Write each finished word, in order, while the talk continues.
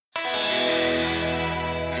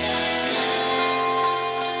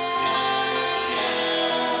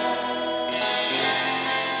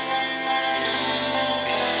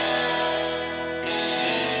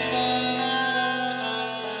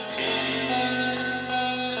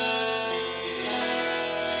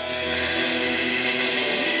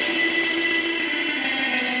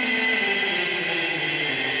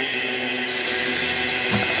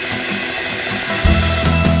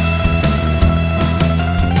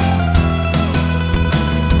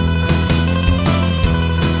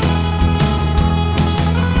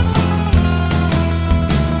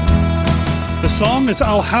song is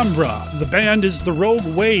Alhambra. The band is The Rogue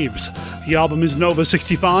Waves. The album is Nova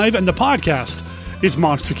 65, and the podcast is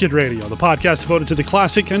Monster Kid Radio. The podcast devoted to the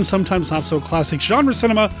classic and sometimes not so classic genre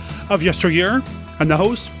cinema of yesteryear. And the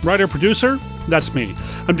host, writer, producer, that's me.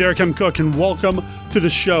 I'm Derek M. Cook, and welcome to the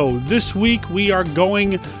show. This week we are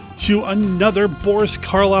going to another Boris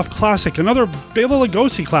Karloff classic, another Bela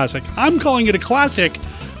Lugosi classic. I'm calling it a classic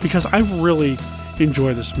because I really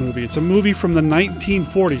enjoy this movie. It's a movie from the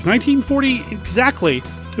 1940s. 1940 exactly,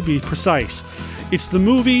 to be precise. It's the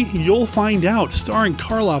movie You'll Find Out, starring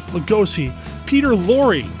Karloff, Lugosi, Peter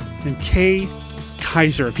Lorre, and Kay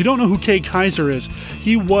Kyser. If you don't know who Kay Kyser is,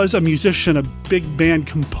 he was a musician, a big band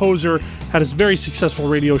composer, had a very successful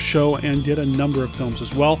radio show, and did a number of films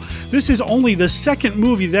as well. This is only the second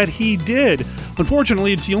movie that he did.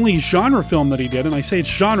 Unfortunately, it's the only genre film that he did, and I say it's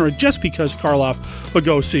genre just because Karloff,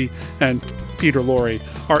 Lugosi, and Peter Lorre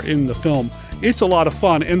are in the film. It's a lot of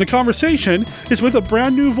fun, and the conversation is with a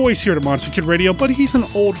brand new voice here at Monster Kid Radio, but he's an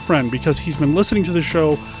old friend because he's been listening to the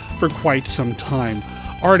show for quite some time.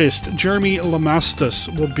 Artist Jeremy Lamastus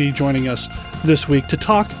will be joining us this week to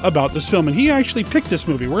talk about this film, and he actually picked this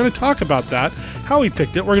movie. We're going to talk about that, how he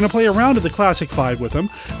picked it. We're going to play around with the Classic Five with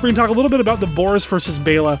him. We're going to talk a little bit about the Boris versus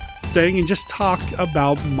Bela thing and just talk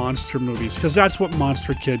about monster movies, because that's what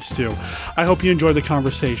monster kids do. I hope you enjoyed the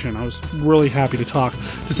conversation. I was really happy to talk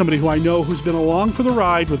to somebody who I know who's been along for the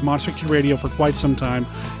ride with Monster Kid Radio for quite some time.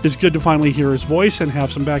 It's good to finally hear his voice and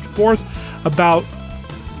have some back and forth about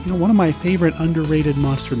one of my favorite underrated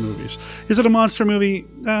monster movies. Is it a monster movie?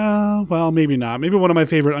 Well, maybe not. Maybe one of my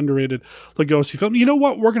favorite underrated Lugosi films. You know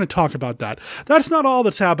what? We're going to talk about that. That's not all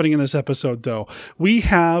that's happening in this episode, though. We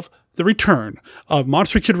have the return of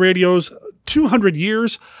Monster Kid Radio's 200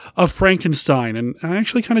 Years of Frankenstein. And I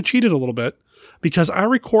actually kind of cheated a little bit because I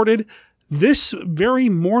recorded this very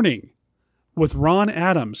morning with Ron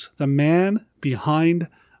Adams, the man behind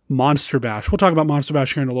Monster Bash. We'll talk about Monster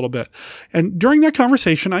Bash here in a little bit. And during that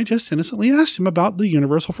conversation, I just innocently asked him about the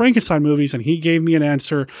Universal Frankenstein movies, and he gave me an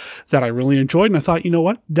answer that I really enjoyed. And I thought, you know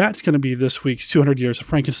what? That's going to be this week's 200 Years of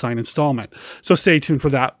Frankenstein installment. So stay tuned for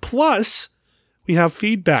that. Plus, we have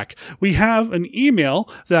feedback. We have an email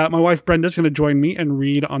that my wife Brenda is going to join me and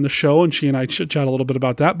read on the show, and she and I should chat a little bit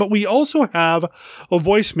about that. But we also have a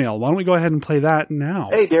voicemail. Why don't we go ahead and play that now?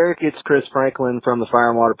 Hey, Derek, it's Chris Franklin from the Fire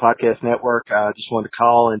and Water Podcast Network. I just wanted to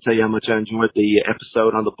call and tell you how much I enjoyed the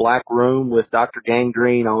episode on the Black Room with Dr.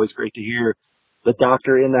 Gangrene. Always great to hear the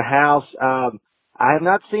doctor in the house. I have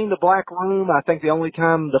not seen the Black Room. I think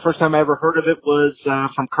the first time I ever heard of it was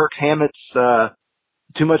from Kirk Hammett's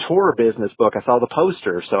Too Much Horror Business book. I saw the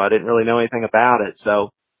poster, so I didn't really know anything about it. So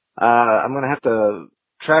I'm going to have to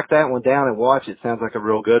track that one down and watch it. Sounds like a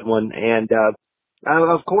real good one. And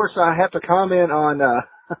of course, I have to comment on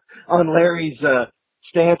on Larry's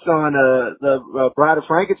stance on the Bride of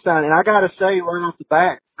Frankenstein. And I got to say right off the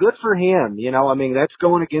bat, good for him. That's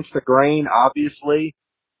going against the grain, obviously.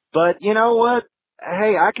 But you know what?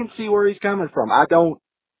 Hey, I can see where he's coming from. I don't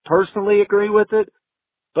personally agree with it.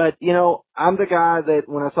 But, I'm the guy that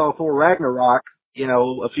when I saw Thor Ragnarok,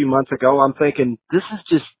 a few months ago, I'm thinking,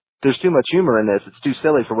 there's too much humor in this. It's too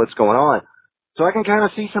silly for what's going on. So I can kind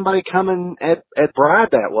of see somebody coming at Bride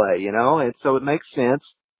that way, and so it makes sense.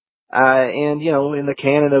 And, in the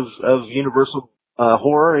canon of Universal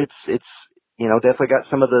horror, it's definitely got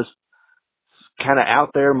some of those kind of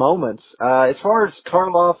out there moments. As far as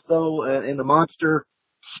Karloff, though, in the monster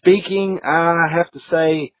speaking, I have to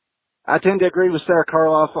say, I tend to agree with Sarah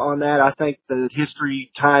Karloff on that. I think the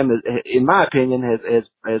history time, in my opinion,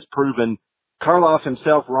 has proven Karloff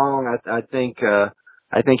himself wrong. I think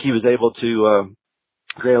he was able to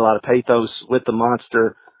create a lot of pathos with the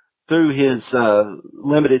monster through his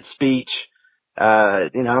limited speech. I'm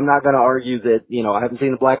not going to argue that I haven't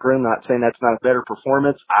seen the Black Room. Not saying that's not a better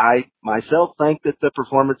performance. I myself think that the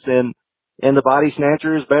performance in The Body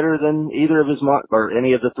Snatcher is better than either of his or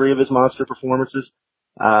any of the three of his monster performances.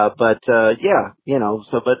 But I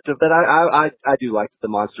do like the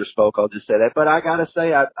monster spoke. I'll just say that. But I gotta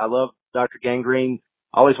say, I love Dr. Gangrene.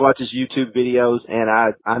 Always watches YouTube videos, and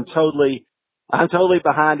I'm totally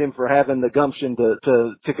behind him for having the gumption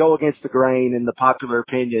to go against the grain in the popular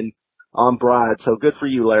opinion on Bride. So good for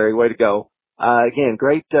you, Larry. Way to go. Again,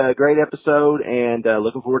 great episode, and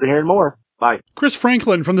looking forward to hearing more. Bye. Chris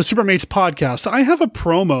Franklin from the Supermates podcast. I have a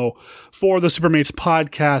promo for the Supermates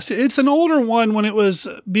podcast. It's an older one when it was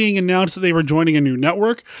being announced that they were joining a new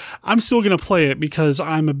network. I'm still going to play it because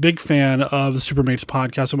I'm a big fan of the Supermates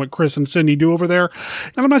podcast and what Chris and Cindy do over there.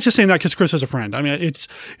 And I'm not just saying that because Chris is a friend. I mean, it's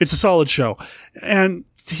a solid show. And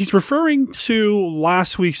he's referring to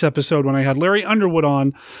last week's episode when I had Larry Underwood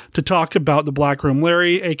on to talk about The Black Room.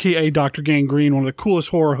 Larry, aka Dr. Gangrene, one of the coolest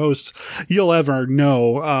horror hosts you'll ever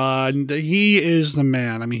know. He is the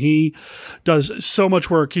man. I mean, he does so much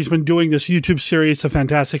work. He's been doing this YouTube series, The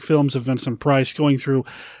Fantastic Films of Vincent Price, going through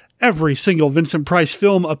every single Vincent Price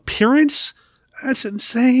film appearance. That's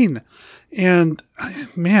insane. And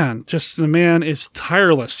man, just the man is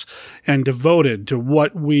tireless and devoted to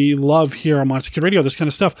what we love here on Monster Kid Radio, this kind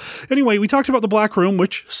of stuff. Anyway, we talked about The Black Room,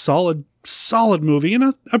 which solid movie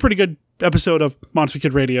and a pretty good episode of Monster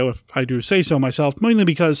Kid Radio, if I do say so myself, mainly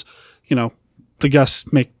because, you know, the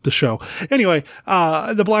guests make the show. Anyway,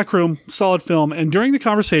 The Black Room, solid film. And during the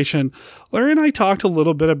conversation, Larry and I talked a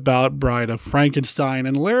little bit about Bride of Frankenstein,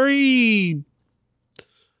 and Larry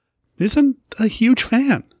isn't a huge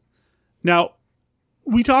fan. Now,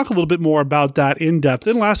 we talk a little bit more about that in depth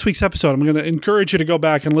in last week's episode. I'm going to encourage you to go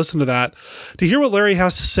back and listen to that to hear what Larry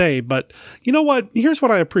has to say. But you know what? Here's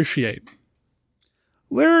what I appreciate.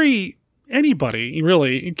 Larry, anybody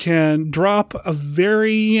really, can drop a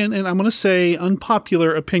very, and I'm going to say,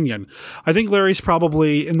 unpopular opinion. I think Larry's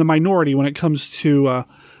probably in the minority when it comes to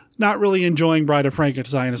not really enjoying Bride of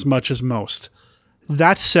Frankenstein as much as most.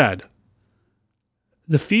 That said,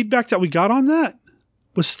 the feedback that we got on that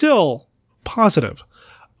was still positive.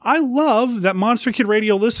 I love that Monster Kid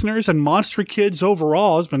Radio listeners and Monster Kids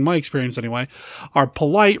overall, has been my experience anyway, are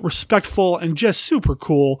polite, respectful, and just super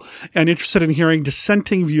cool and interested in hearing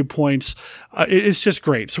dissenting viewpoints. It's just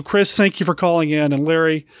great. So Chris, thank you for calling in. And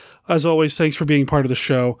Larry, as always, thanks for being part of the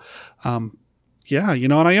show. Yeah, you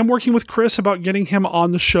know, and I am working with Chris about getting him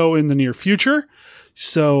on the show in the near future.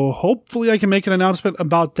 So hopefully I can make an announcement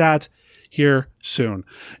about that here soon.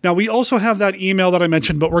 Now, we also have that email that I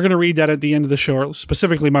mentioned, but we're going to read that at the end of the show, or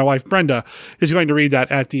specifically my wife, Brenda, is going to read that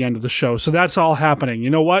at the end of the show. So that's all happening. You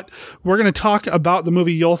know what? We're going to talk about the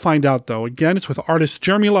movie You'll Find Out, though. Again, it's with artist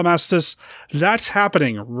Jeremy Lamestis. That's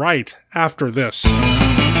happening right after this.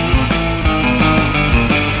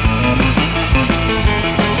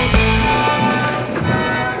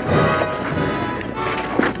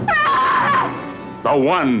 The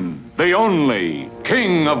one, the only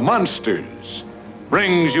King of Monsters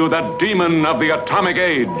brings you the demon of the atomic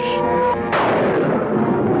age.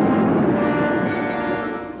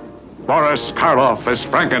 Boris Karloff as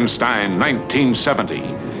Frankenstein,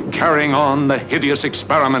 1970, carrying on the hideous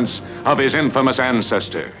experiments of his infamous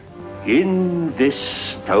ancestor. In this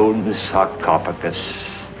stone sarcophagus,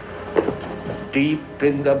 deep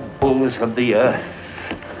in the bowels of the earth,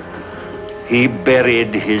 he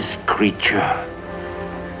buried his creature,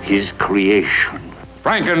 his creation.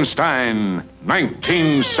 Frankenstein,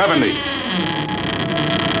 1970.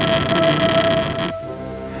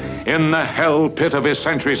 In the hell pit of his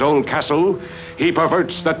centuries-old castle, he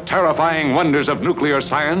perverts the terrifying wonders of nuclear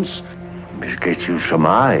science. Must get you some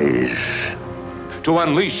eyes. To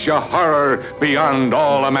unleash a horror beyond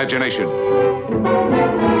all imagination.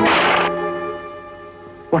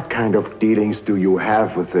 What kind of dealings do you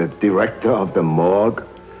have with the director of the morgue?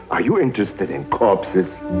 Are you interested in corpses?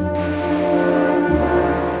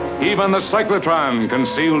 Even the cyclotron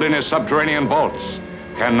concealed in his subterranean vaults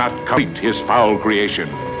cannot complete his foul creation,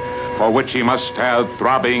 for which he must have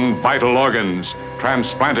throbbing vital organs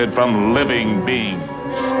transplanted from living beings.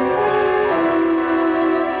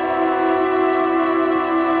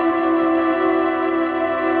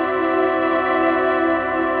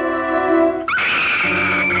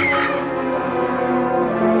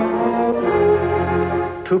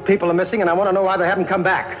 Two people are missing, and I want to know why they haven't come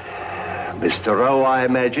back. Mr. Rowe, I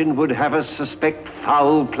imagine, would have us suspect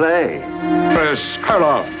foul play. Boris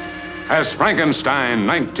Karloff as Frankenstein,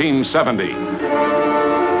 1970.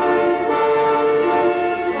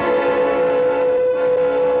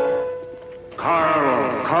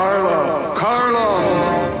 Karloff.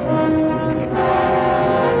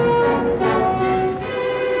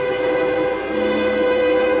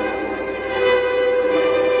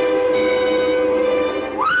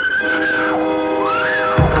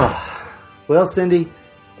 Well, Cindy,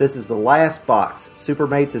 this is the last box.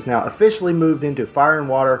 Supermates has now officially moved into Fire and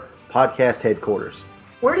Water podcast headquarters.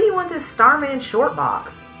 Where do you want this Starman short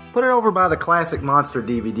box? Put it over by the classic monster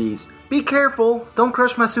DVDs. Be careful! Don't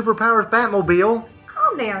crush my superpowers Batmobile!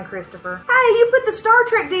 Calm down, Christopher. Hey, you put the Star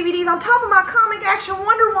Trek DVDs on top of my comic action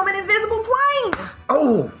Wonder Woman Invisible Plane!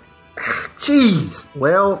 Oh! Jeez!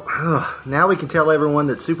 Well, now we can tell everyone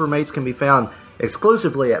that Supermates can be found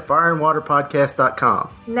exclusively at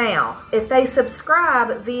fireandwaterpodcast.com. Now, if they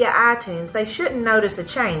subscribe via iTunes, they shouldn't notice a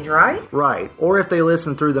change, right? Right. Or if they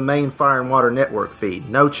listen through the main Fire and Water Network feed,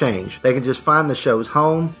 no change. They can just find the show's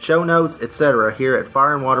home, show notes, etc. here at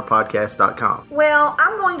fireandwaterpodcast.com. Well,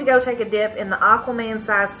 I'm going to go take a dip in the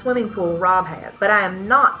Aquaman-sized swimming pool Rob has, but I am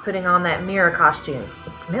not putting on that mirror costume.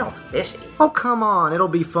 It smells fishy. Oh, come on. It'll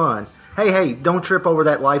be fun. Hey, don't trip over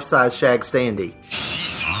that life-size Shag Standy.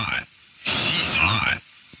 She's hot. She's hot.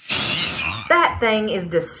 She's hot. That thing is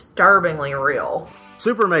disturbingly real.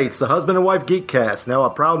 Supermates, the husband and wife Geekcast, now a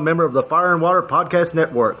proud member of the Fire and Water Podcast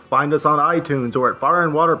Network. Find us on iTunes or at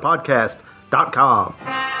fireandwaterpodcast.com.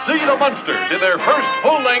 See the Munsters in their first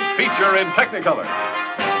full-length feature in Technicolor.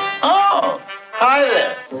 Oh, hi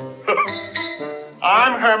there.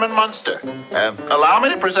 I'm Herman Munster. Allow me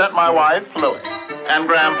to present my wife, Louis. And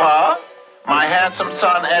Grandpa, my handsome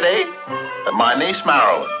son, Eddie, and my niece,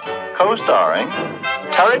 Marilyn. Co-starring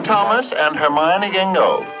Terry Thomas and Hermione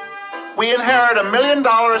Gingo. We inherit $1 million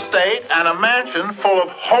estate and a mansion full of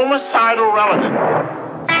homicidal relatives.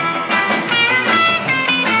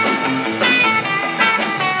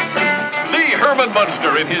 See Herman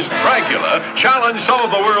Munster in his Dracula challenge some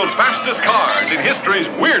of the world's fastest cars in history's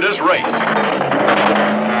weirdest race.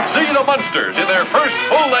 See the Munsters in their first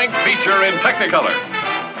full-length feature in Technicolor.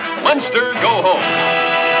 Munster, go home.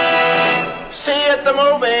 See you at the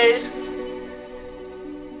movies.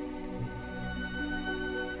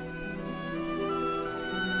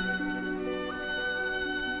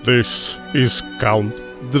 This is Count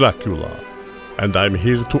Dracula, and I'm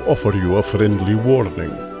here to offer you a friendly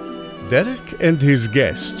warning. Derek and his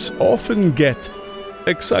guests often get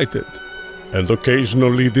excited, and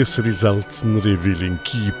occasionally this results in revealing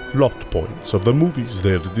key plot points of the movies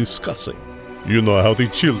they're discussing. You know how the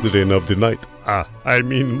children of the night,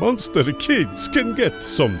 monster kids, can get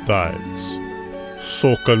sometimes.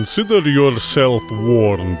 So consider yourself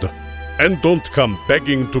warned, and don't come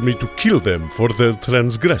begging to me to kill them for their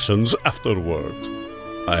transgressions afterward.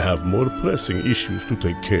 I have more pressing issues to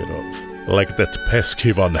take care of, like that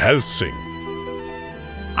pesky Van Helsing.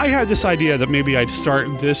 I had this idea that maybe I'd start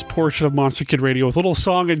this portion of Monster Kid Radio with a little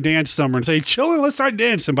song and dance number and say, children, let's start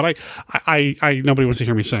dancing. But I nobody wants to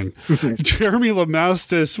hear me sing. Jeremy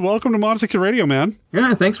Lamastis, welcome to Monster Kid Radio, man.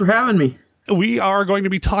 Yeah, thanks for having me. We are going to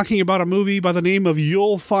be talking about a movie by the name of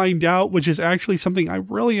You'll Find Out, which is actually something I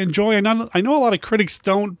really enjoy. I know a lot of critics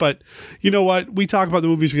don't, but you know what? We talk about the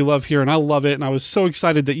movies we love here, and I love it. And I was so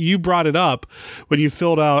excited that you brought it up when you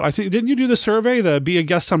filled out, didn't you do the survey, the Be a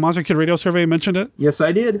Guest on Monster Kid Radio survey? Mentioned it? Yes,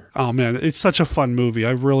 I did. Oh, man, it's such a fun movie.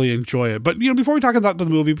 I really enjoy it. But, before we talk about the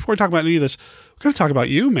movie, before we talk about any of this, we're going to talk about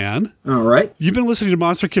you, man. All right. You've been listening to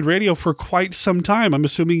Monster Kid Radio for quite some time. I'm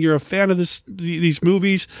assuming you're a fan of these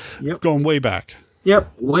movies. Yep. Going way back.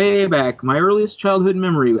 Yep, way back. My earliest childhood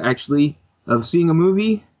memory, actually, of seeing a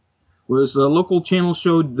movie was a local channel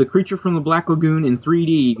showed The Creature from the Black Lagoon in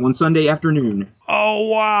 3D one Sunday afternoon.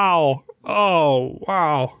 Oh,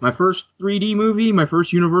 wow. My first 3D movie, my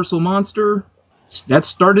first Universal monster, that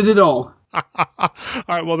started it all. All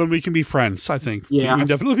right, well, then we can be friends, I think. Yeah. We can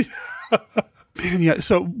definitely be. Man, yeah.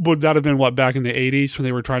 So would that have been back in the 80s when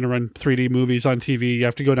they were trying to run 3D movies on TV? You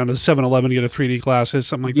have to go down to the 7-Eleven to get a 3D glasses,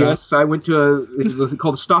 something like that? Yes, I went to it was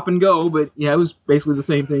called Stop and Go, but yeah, it was basically the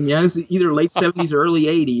same thing. Yeah, it was either late 70s or early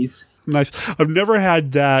 80s. Nice. I've never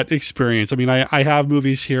had that experience. I mean, I have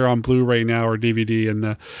movies here on Blu-ray now or DVD in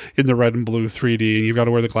the red and blue 3D, and you've got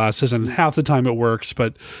to wear the glasses, and half the time it works,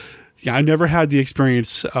 but yeah, I never had the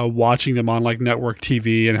experience watching them on network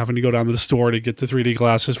TV and having to go down to the store to get the 3D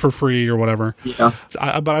glasses for free or whatever. Yeah.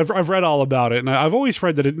 But I've read all about it, and I've always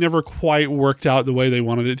read that it never quite worked out the way they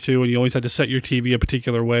wanted it to, and you always had to set your TV a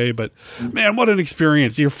particular way. But man, what an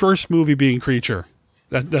experience! Your first movie being Creature.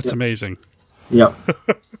 That's amazing. Yep.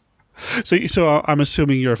 So I'm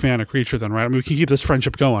assuming you're a fan of Creature then, right? I mean, we can keep this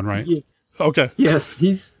friendship going, right? Yeah. Okay. Yes,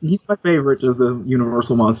 he's my favorite of the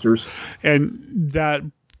Universal monsters. And that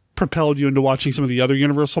propelled you into watching some of the other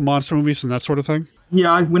Universal monster movies and that sort of thing?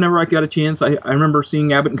 Yeah, whenever I got a chance. I remember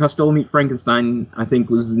seeing Abbott and Costello Meet Frankenstein, I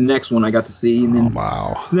think was the next one I got to see. And then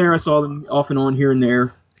from there I saw them off and on here and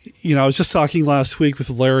there. I was just talking last week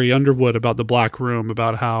with Larry Underwood about The Black Room,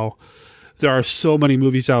 about how there are so many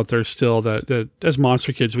movies out there still that as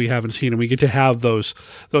monster kids we haven't seen, and we get to have those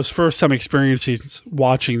first-time experiences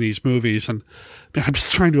watching these movies. And man, I'm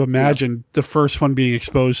just trying to imagine the first one being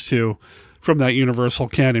exposed to from that Universal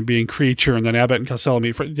canon being Creature, and then Abbott and Costello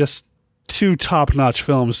Meet Frankenstein. Just two top-notch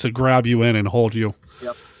films to grab you in and hold you.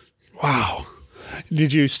 Yep. Wow.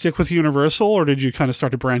 Did you stick with Universal, or did you kind of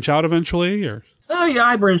start to branch out eventually? Or Oh yeah,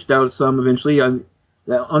 I branched out some eventually.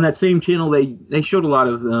 On that same channel, they showed a lot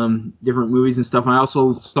of different movies and stuff. And I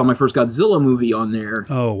also saw my first Godzilla movie on there.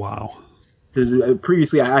 Oh, wow. Because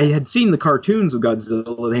previously I had seen the cartoons of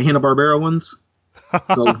Godzilla, the Hanna-Barbera ones.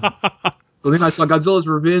 So then I saw Godzilla's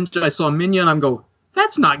Revenge, I saw Minya, and I'm go,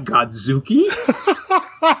 that's not Godzuki.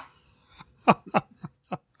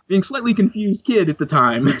 Being slightly confused kid at the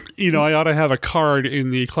time. You know, I ought to have a card in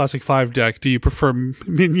the Classic 5 deck. Do you prefer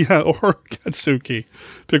Minya or Godzuki?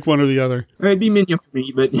 Pick one or the other. It'd be Minya for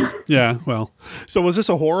me, but... Yeah, well. So was this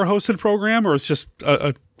a horror-hosted program, or it's just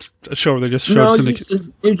a show where they just showed some...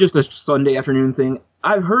 It was just a Sunday afternoon thing.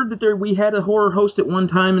 I've heard that we had a horror host at one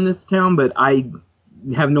time in this town, but I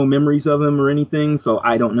have no memories of him or anything, so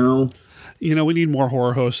I don't know. You know, we need more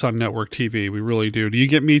horror hosts on network TV. We really do. Do you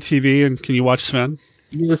get MeTV, and can you watch Sven?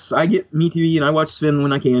 Yes, I get MeTV, and I watch Sven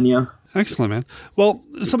when I can, yeah. Excellent, man. Well,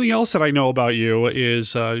 something else that I know about you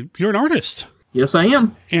is you're an artist. Yes, I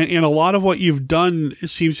am. And a lot of what you've done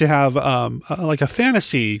seems to have like a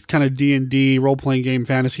fantasy, kind of D&D, role-playing game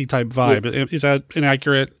fantasy type vibe. Yeah. Is that an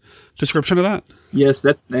accurate description of that? Yes,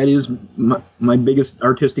 that is my biggest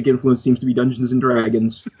artistic influence seems to be Dungeons and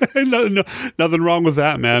Dragons. No, nothing wrong with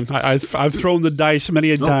that, man. I've thrown the dice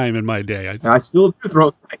many a time in my day. I still do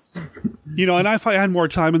throw dice. You know, and if I had more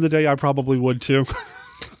time in the day, I probably would too.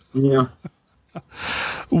 Yeah.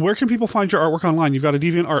 Where can people find your artwork online? You've got a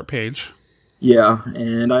DeviantArt page. Yeah,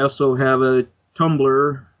 and I also have a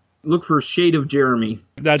Tumblr. Look for Shade of Jeremy.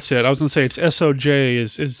 That's it. I was going to say it's SOJ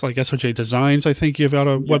is like SOJ Designs. I think you've got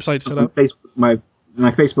a website set up. My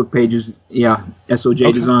Facebook page is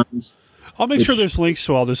SOJ Designs. I'll make sure there's links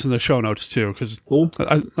to all this in the show notes too, because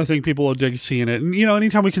I think people will dig seeing it. And you know,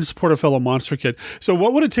 anytime we can support a fellow Monster Kid. So,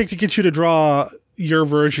 what would it take to get you to draw your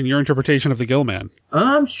version, your interpretation of the Gillman?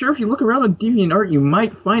 I'm sure if you look around on DeviantArt, you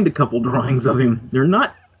might find a couple drawings of him. They're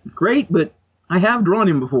not great, but I have drawn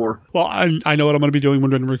him before. Well, I know what I'm going to be doing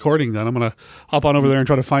when I'm recording then. I'm going to hop on over there and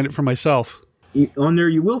try to find it for myself. On there,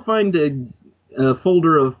 you will find a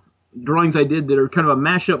folder of drawings I did that are kind of a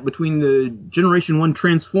mashup between the Generation 1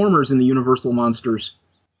 Transformers and the Universal Monsters.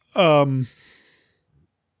 Really?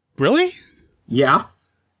 Yeah.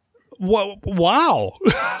 Wow.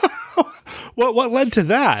 What led to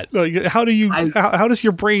that? Like, how does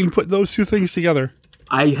your brain put those two things together?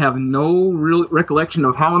 I have no real recollection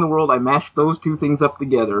of how in the world I mashed those two things up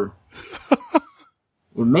together. It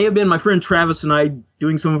may have been my friend Travis and I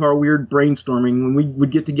doing some of our weird brainstorming. When we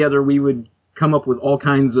would get together, we would come up with all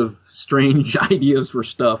kinds of strange ideas for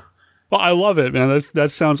stuff. Well, I love it, man.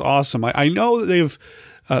 That sounds awesome. I know that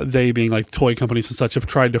they being like toy companies and such, have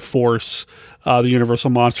tried to force the Universal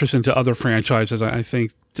Monsters into other franchises. I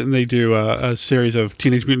think they do a series of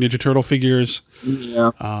Teenage Mutant Ninja Turtle figures.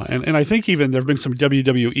 Yeah. And I think even there have been some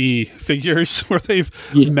WWE figures where they've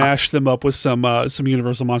mashed them up with some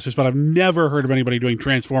Universal Monsters, but I've never heard of anybody doing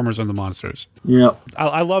Transformers on the Monsters. Yeah.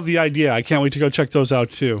 I love the idea. I can't wait to go check those out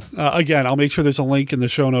too. Again, I'll make sure there's a link in the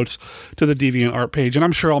show notes to the DeviantArt page, and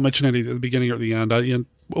I'm sure I'll mention it at the beginning or at the end.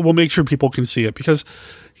 We'll make sure people can see it because,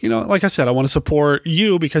 you know, like I said, I want to support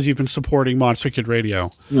you because you've been supporting Monster Kid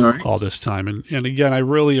Radio all this time. And again, I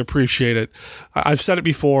really appreciate it. I've said it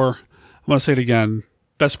before. I want to say it again.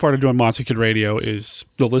 Best part of doing Monster Kid Radio is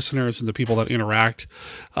the listeners and the people that interact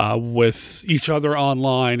with each other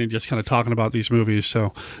online and just kind of talking about these movies.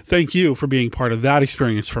 So thank you for being part of that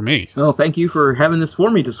experience for me. Well, thank you for having this for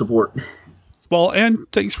me to support. Well, and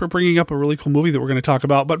thanks for bringing up a really cool movie that we're going to talk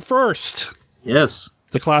about. But first... Yes.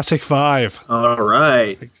 The Classic 5. All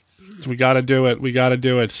right. We got to do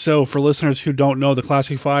it. So for listeners who don't know, the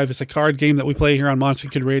Classic 5 is a card game that we play here on Monster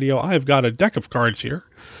Kid Radio. I've got a deck of cards here.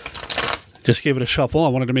 Just gave it a shuffle. I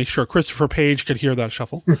wanted to make sure Christopher Page could hear that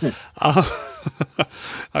shuffle. I've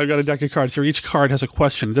got a deck of cards here. Each card has a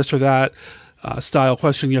question, this or that style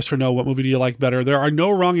question, yes or no. What movie do you like better? There are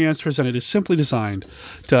no wrong answers, and it is simply designed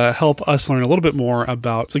to help us learn a little bit more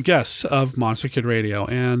about the guests of Monster Kid Radio.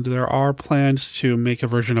 And there are plans to make a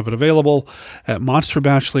version of it available at Monster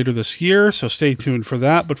Bash later this year, so stay tuned for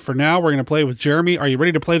that. But for now, we're going to play with Jeremy. Are you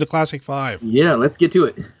ready to play the Classic 5? Yeah, let's get to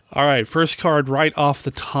it. All right, first card right off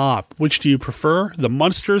the top. Which do you prefer, the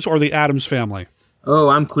Munsters or the Addams Family? Oh,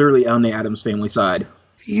 I'm clearly on the Addams Family side.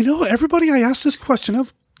 You know, everybody I ask this question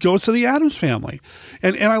of goes to the Addams Family.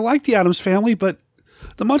 And I like the Addams Family, but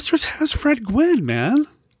the Munsters has Fred Gwynn, man.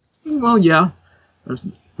 Well, yeah.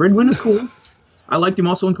 Fred Gwynn is cool. I liked him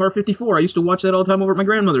also in Car 54. I used to watch that all the time over at my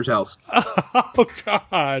grandmother's house. Oh, God.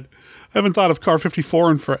 I haven't thought of Car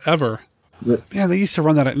 54 in forever. But, man, they used to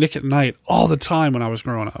run that at Nick at Night all the time when I was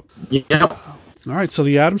growing up. Yeah. All right, so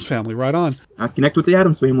the Addams Family, right on. I connect with the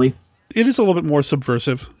Addams Family. It is a little bit more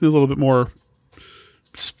subversive, a little bit more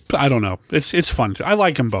I don't know. It's fun. I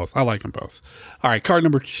like them both. All right, card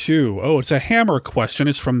number 2. Oh, it's a Hammer question.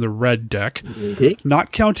 It's from the red deck. Okay.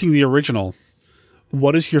 Not counting the original,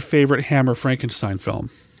 what is your favorite Hammer Frankenstein film?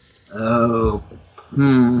 Oh,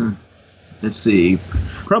 let's see.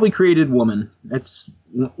 Probably Created Woman. That's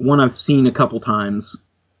one I've seen a couple times.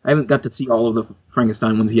 I haven't got to see all of the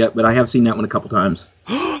Frankenstein ones yet, but I have seen that one a couple times.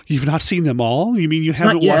 You've not seen them all? You mean you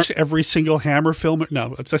haven't watched every single Hammer film?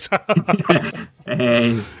 No.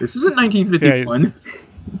 Hey, this isn't 1951.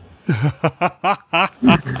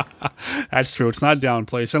 That's true. It's not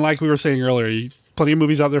downplays. And like we were saying earlier, plenty of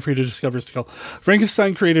movies out there for you to discover still.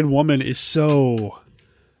 Frankenstein Created Woman is so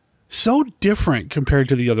different compared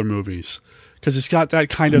to the other movies because it's got that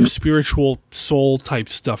kind of spiritual soul type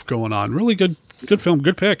stuff going on. Really good film.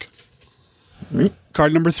 Good pick. Right.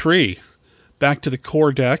 Card number 3. Back to the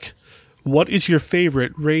core deck. What is your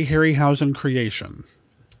favorite Ray Harryhausen creation?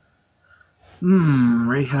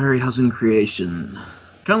 Ray Harryhausen creation.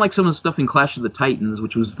 Kind of like some of the stuff in Clash of the Titans,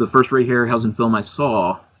 which was the first Ray Harryhausen film I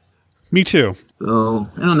saw. Me too. So,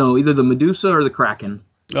 I don't know, either the Medusa or the Kraken.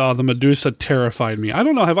 Oh, the Medusa terrified me. I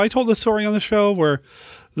don't know, have I told the story on the show where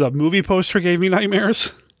the movie poster gave me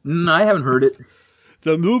nightmares? I haven't heard it.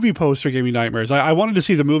 The movie poster gave me nightmares. I wanted to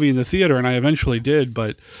see the movie in the theater, and I eventually did,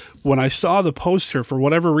 but when I saw the poster, for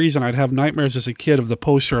whatever reason, I'd have nightmares as a kid of the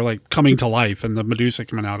poster like coming to life and the Medusa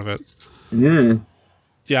coming out of it. Yeah.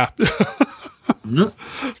 Yeah.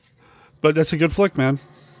 But that's a good flick, man.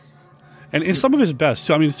 And it's some of his best,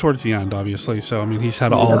 too. I mean, it's towards the end, obviously. So, I mean, he's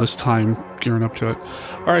had all this time gearing up to it.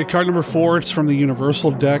 All right, card number 4. It's from the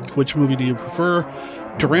Universal deck. Which movie do you prefer?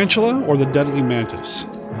 Tarantula or the Deadly Mantis?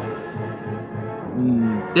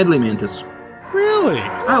 Deadly Mantis. Really?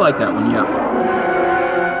 I like that one, yeah.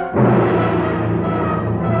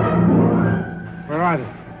 Where are they?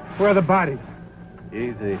 Where are the bodies?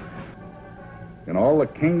 Easy. In all the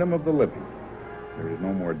kingdom of the living, there is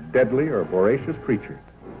no more deadly or voracious creature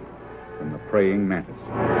than the praying mantis.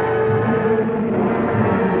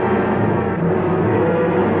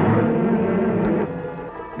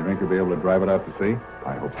 You think you'll be able to drive it out to sea?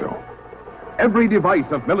 I hope so. Every device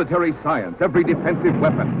of military science, every defensive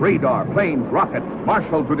weapon, radar, planes, rockets,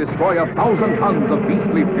 marshaled to destroy 1,000 tons of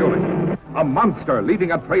beastly fury. A monster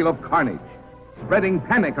leaving a trail of carnage, spreading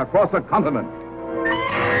panic across a continent.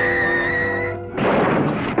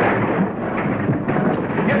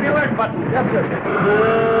 Hit the alert button. Yes, sir.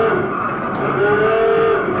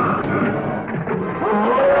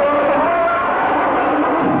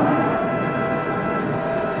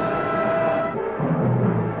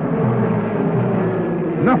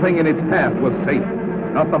 Nothing in its path was safe.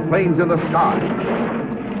 Not the planes in the sky.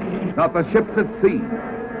 Not the ships at sea.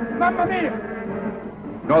 Mamma mia!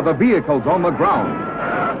 Nor the vehicles on the ground.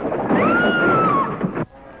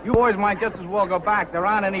 You boys might just as well go back. There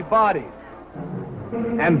aren't any bodies.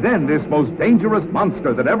 And then this most dangerous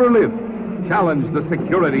monster that ever lived challenged the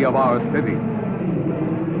security of our city.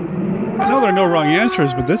 I know there are no wrong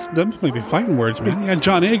answers, but them might be fighting words, man. You had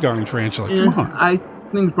John Agar in Tarantula. Come on. I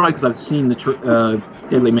think it's probably because I've seen the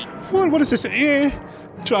Deadly Mantis. What is this?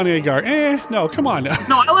 John Agar. No, come on. No,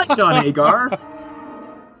 I like John Agar.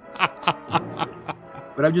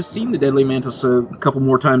 But I've just seen the Deadly Mantis a couple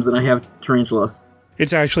more times than I have Tarantula.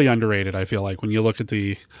 It's actually underrated, I feel like. When you look at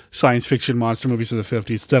the science fiction monster movies of the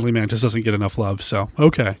 50s, Deadly Mantis doesn't get enough love, so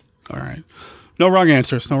okay. All right. No wrong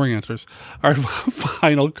answers. All right,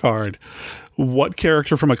 final card. What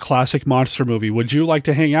character from a classic monster movie would you like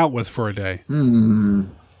to hang out with for a day? I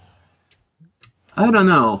don't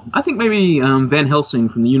know. I think maybe Van Helsing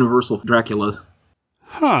from the Universal Dracula.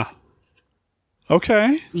 Huh.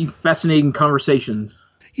 Okay. Fascinating conversations.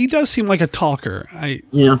 He does seem like a talker. I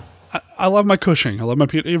love my Cushing. I love my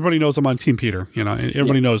Peter. Everybody knows I'm on Team Peter. You know,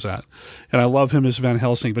 everybody knows that. And I love him as Van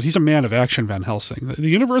Helsing, but he's a man of action, Van Helsing. The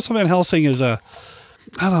Universal Van Helsing is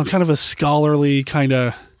kind of a scholarly kind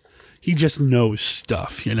of, he just knows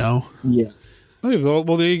stuff, you know? Yeah.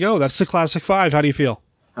 Well, there you go. That's the classic 5. How do you feel?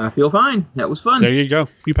 I feel fine. That was fun. There you go.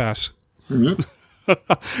 You pass. Mm-hmm.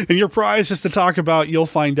 And your prize is to talk about You'll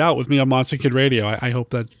Find Out with me on Monster Kid Radio. I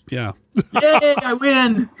hope that, yeah. Yay, I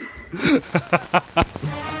win!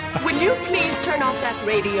 Will you please turn off that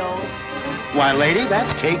radio? Why, lady,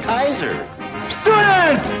 that's Kay Kaiser.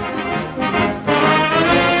 Students!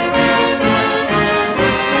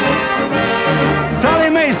 Charlie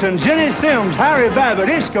Mason, Jenny Sims, Harry Babbitt,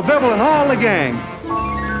 Ishka Bibble, and all the gang.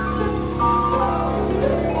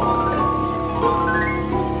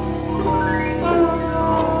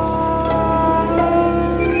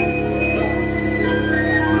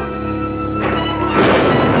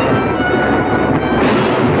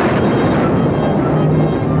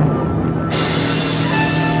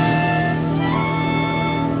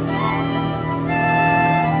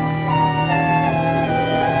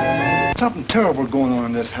 something terrible going on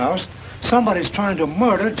in this house. Somebody's trying to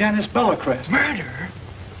murder Janice Bellicrest. Murder?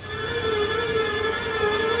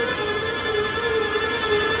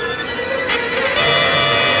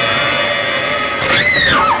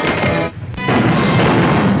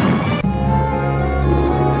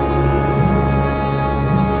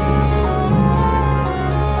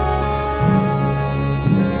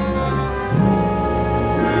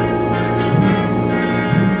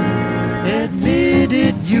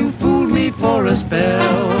 For a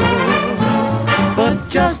spell, but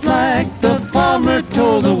just like the farmer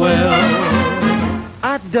told the well,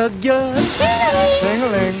 I dug your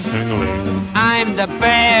ting-a-ling, ting-a-ling. I'm the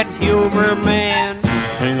bad humor man,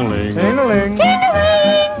 ting-a-ling, ting-a-ling,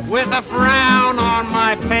 ting-a-ling, with a frown on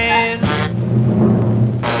my pen.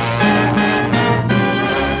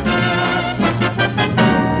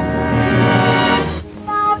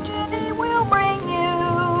 Now Jenny will bring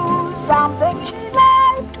you something she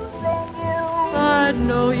likes to sing you. I'd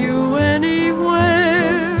know you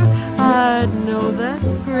anywhere, I'd know that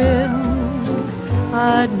grin.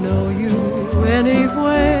 I'd know you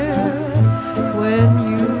anywhere when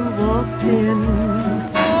you walked in.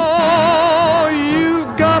 Oh, you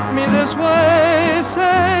got me this way,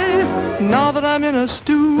 say. Now that I'm in a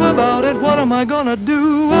stew about it, what am I gonna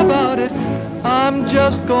do about it? I'm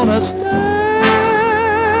just gonna stay.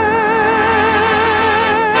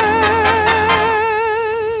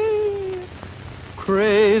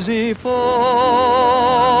 Crazy for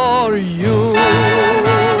you.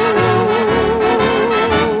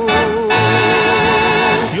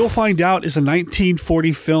 You'll Find Out is a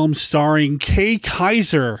 1940 film starring Kay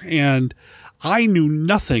Kyser, and I knew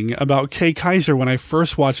nothing about Kay Kyser when I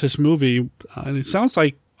first watched this movie, and it sounds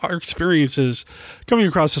like our experiences coming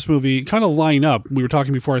across this movie kind of line up. We were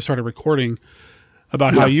talking before I started recording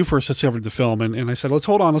about how you first discovered the film, and I said, let's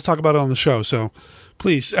hold on, let's talk about it on the show. So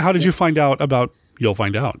please, how did you find out about You'll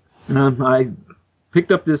Find Out? I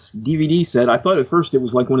picked up this DVD set. I thought at first it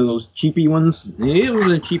was like one of those cheapy ones. It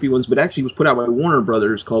wasn't cheapy ones, but actually was put out by Warner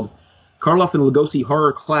Brothers, called Karloff and Lugosi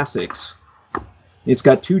Horror Classics. It's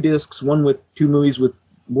got 2 discs, one with 2 movies with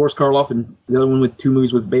Boris Karloff and the other one with 2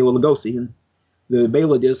 movies with Bela Lugosi. And the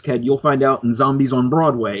Bela disc had You'll Find Out and Zombies on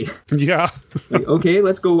Broadway. Yeah. Like, okay,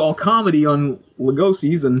 let's go all comedy on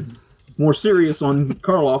Lugosi's and more serious on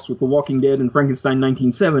Karloff's with The Walking Dead and Frankenstein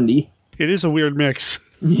 1970. It is a weird mix.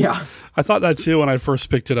 Yeah. I thought that too when I first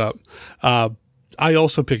picked it up. I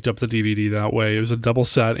also picked up the DVD that way. It was a double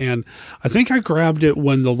set, and I think I grabbed it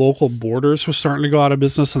when the local Borders was starting to go out of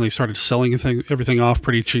business and they started selling everything off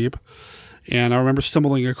pretty cheap. And I remember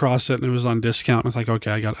stumbling across it, and it was on discount. And I was like,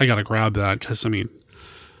 okay, I got to grab that because, I mean,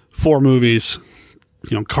 4 movies,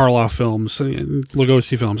 Karloff films,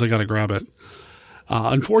 Lugosi films, I got to grab it.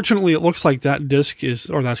 Unfortunately, it looks like that disc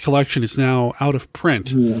that collection is now out of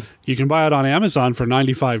print. Yeah. You can buy it on Amazon for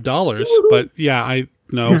 $95, but yeah, I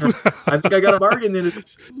know. I think I got a bargain in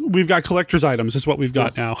it. We've got collector's items is what we've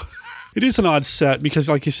got now. It is an odd set because,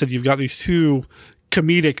 like you said, you've got these 2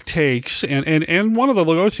 comedic takes, and one of the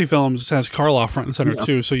Lugosi films has Karloff front and center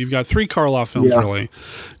too. So you've got 3 Karloff films really,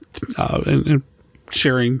 and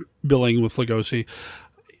sharing billing with Lugosi.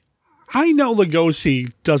 I know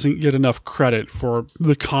Lugosi doesn't get enough credit for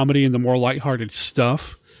the comedy and the more lighthearted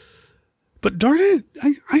stuff, but darn it,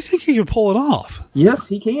 I think he can pull it off. Yes,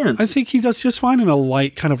 he can. I think he does just fine in a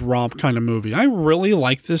light kind of romp kind of movie. I really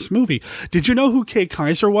like this movie. Did you know who Kay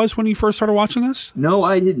Kyser was when you first started watching this? No,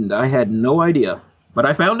 I didn't. I had no idea, but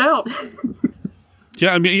I found out.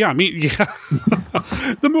 Yeah.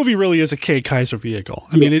 The movie really is a Kay Kyser vehicle.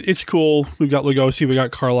 I mean, it's cool. We've got Lugosi, we got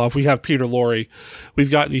Karloff, we have Peter Lorre. We've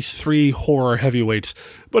got these 3 horror heavyweights,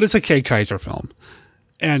 but it's a Kay Kyser film.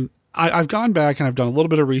 And I've gone back and I've done a little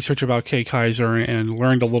bit of research about Kay Kyser and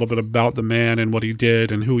learned a little bit about the man and what he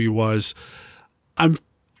did and who he was. I'm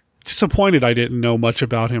disappointed I didn't know much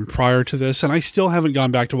about him prior to this, and I still haven't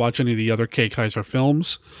gone back to watch any of the other Kay Kyser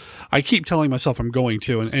films. I keep telling myself I'm going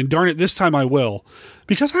to, and darn it, this time I will,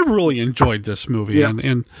 because I really enjoyed this movie. Yeah.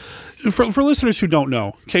 And for listeners who don't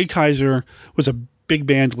know, Kay Kyser was a big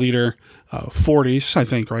band leader, 40s, I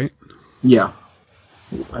think, right? Yeah.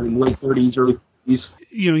 I think late 30s, early 40s.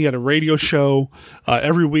 He had a radio show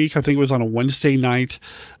every week. I think it was on a Wednesday night,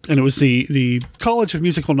 and it was the College of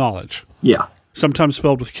Musical Knowledge. Yeah. sometimes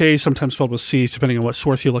spelled with K, sometimes spelled with C, depending on what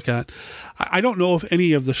source you look at. I don't know if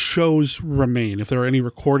any of the shows remain, if there are any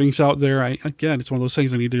recordings out there. Again, it's one of those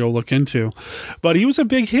things I need to go look into. But he was a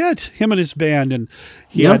big hit, him and his band, and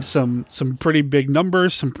he had some pretty big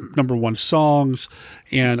numbers, some number one songs,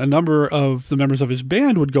 and a number of the members of his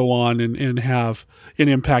band would go on and have an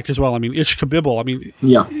impact as well. I mean, Ish Kabibble,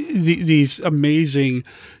 these amazing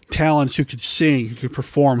talents who could sing, who could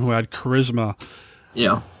perform, who had charisma.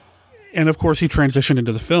 Yeah. And of course, he transitioned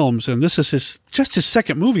into the films, and this is just his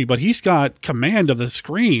second movie, but he's got command of the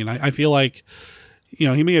screen. I feel like,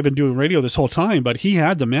 he may have been doing radio this whole time, but he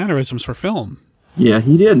had the mannerisms for film. Yeah,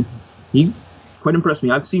 he did. He quite impressed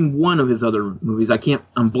me. I've seen one of his other movies. I'm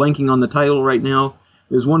blanking on the title right now.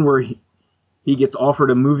 There's one where he gets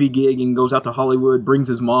offered a movie gig and goes out to Hollywood, brings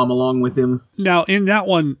his mom along with him. Now, in that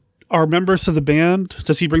one, are members of the band?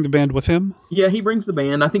 Does he bring the band with him? Yeah, he brings the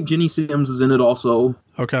band. I think Jenny Sims is in it also.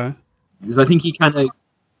 Okay. Because I think he kind of,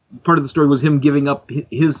 part of the story was him giving up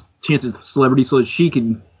his chances of celebrity so that she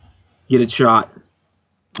could get a shot.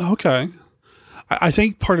 Okay. I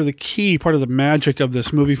think part of the magic of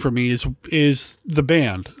this movie for me is the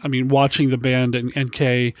band. I mean, watching the band and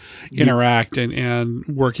Kay interact and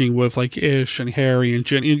working with like Ish and Harry and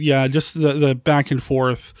Jen. Yeah, just the back and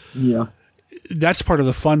forth. Yeah. That's part of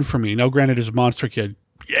the fun for me. Now, granted, as a Monster Kid,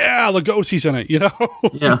 Lugosi's in it,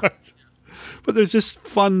 Yeah. But there's this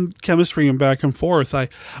fun chemistry and back and forth. I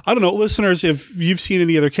don't know, listeners, if you've seen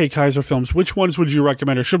any other Kay Kyser films, which ones would you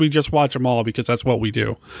recommend, or should we just watch them all because that's what we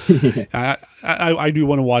do? I do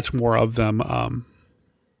want to watch more of them.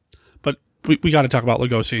 But we got to talk about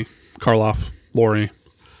Lugosi, Karloff, Laurie.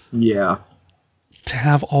 Yeah. To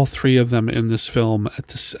have all three of them in this film at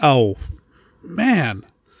this, oh man.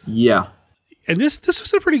 Yeah. And this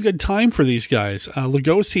was a pretty good time for these guys.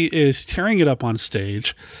 Lugosi is tearing it up on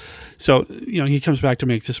stage. So, he comes back to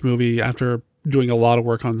make this movie after doing a lot of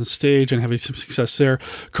work on the stage and having some success there.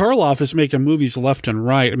 Karloff is making movies left and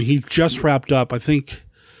right. I mean, he just wrapped up, I think,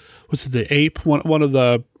 what's it, The Ape? One of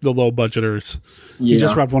the low budgeters. Yeah. He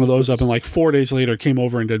just wrapped one of those up, and like 4 days later came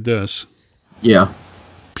over and did this. Yeah.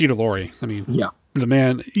 Peter Lorre. I mean, the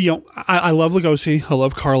man, I love Lugosi. I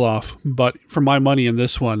love Karloff. But for my money in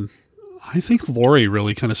this one, I think Lorre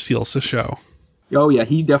really kind of steals the show. Oh yeah,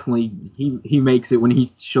 he definitely he makes it when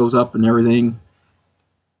he shows up and everything.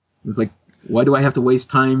 It's like, why do I have to waste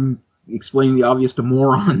time explaining the obvious to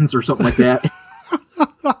morons or something like that?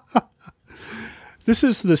 This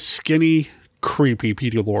is the skinny, creepy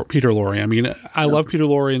Peter Lorre. I mean, I love Peter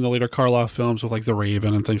Lorre in the later Karloff films with like The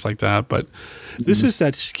Raven and things like that, but this is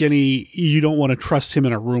that skinny, you don't want to trust him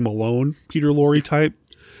in a room alone Peter Lorre type.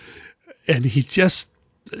 And he just,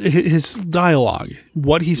 his dialogue,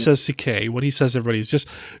 what he says to Kay, what he says to everybody is just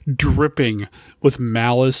dripping with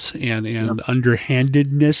malice and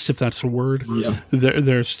underhandedness, if that's a word. Yeah.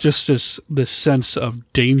 There's just this sense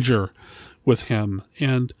of danger with him.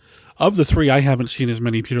 And of the three, I haven't seen as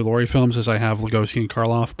many Peter Lorre films as I have Lugosi and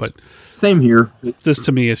Karloff, but same here. This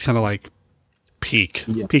to me is kind of like peak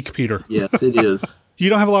Peter. Yes, it is. You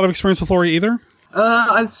don't have a lot of experience with Lorre either?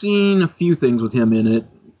 I've seen a few things with him in it.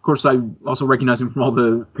 Of course, I also recognize him from all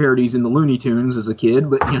the parodies in the Looney Tunes as a kid,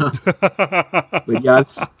 but but yeah,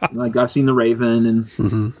 I've seen The Raven,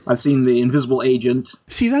 and I've seen The Invisible Agent.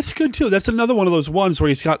 See, that's good too. That's another one of those ones where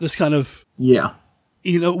he's got this kind of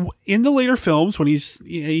in the later films when he's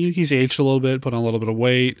aged a little bit, put on a little bit of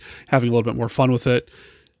weight, having a little bit more fun with it.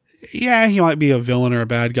 Yeah, he might be a villain or a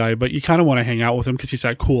bad guy, but you kind of want to hang out with him because he's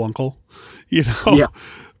that cool uncle, Yeah.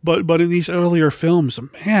 But in these earlier films,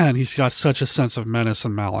 man, he's got such a sense of menace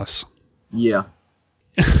and malice. Yeah.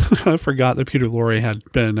 I forgot that Peter Lorre had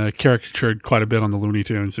been caricatured quite a bit on the Looney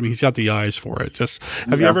Tunes. I mean, he's got the eyes for it.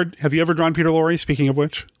 Have you ever drawn Peter Lorre, speaking of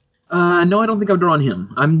which? No, I don't think I've drawn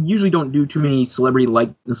him. I usually don't do too many celebrity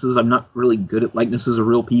likenesses. I'm not really good at likenesses of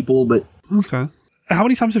real people, but... Okay. How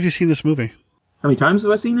many times have you seen this movie? How many times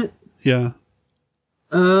have I seen it? Yeah.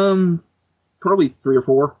 Probably 3 or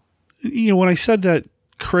 4. When I said that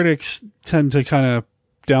critics tend to kind of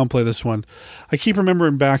downplay this one, I keep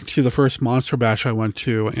remembering back to the first Monster Bash I went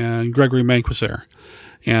to, and Gregory Mank was there.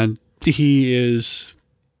 And he is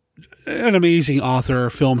an amazing author,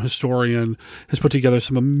 film historian, has put together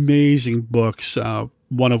some amazing books,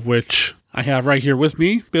 one of which I have right here with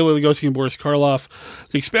me, Bela Lugosi and Boris Karloff,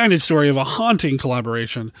 the expanded story of a haunting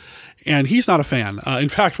collaboration. And he's not a fan. In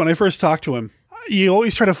fact, when I first talked to him, you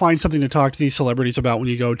always try to find something to talk to these celebrities about when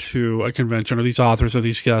you go to a convention, or these authors or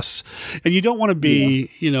these guests. And you don't want to be,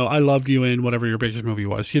 I loved you in whatever your biggest movie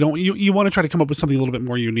was. You want to try to come up with something a little bit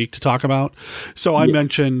more unique to talk about. So I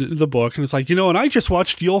mentioned the book, and it's like, and I just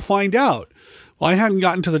watched You'll Find Out. Well, I hadn't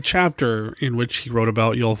gotten to the chapter in which he wrote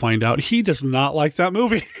about You'll Find Out. He does not like that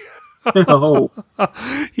movie. No.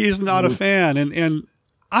 He's not a fan, and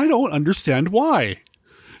I don't understand why.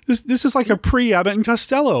 This is like a pre-Abbott and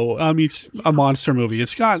Costello meets a monster movie.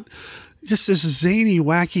 It's got just this zany,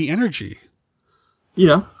 wacky energy.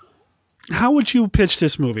 Yeah. How would you pitch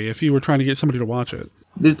this movie if you were trying to get somebody to watch it?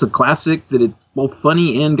 It's a classic, that it's both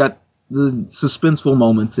funny and got the suspenseful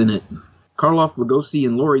moments in it. Karloff, Lugosi,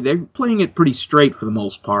 and Laurie, they're playing it pretty straight for the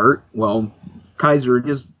most part. Well, Kaiser and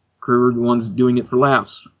his crew are the ones doing it for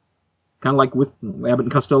laughs. Kind of like with Abbott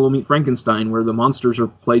and Costello Meet Frankenstein, where the monsters are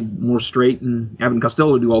played more straight and Abbott and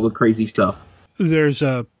Costello do all the crazy stuff. There's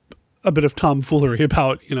a bit of tomfoolery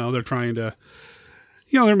about, they're trying to,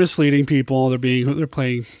 they're misleading people. They're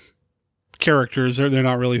playing characters. They're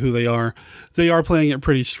not really who they are. They are playing it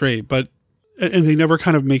pretty straight, and they never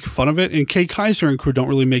kind of make fun of it. And Kay Kaiser and crew don't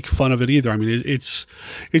really make fun of it either. I mean, it's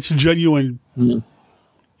genuine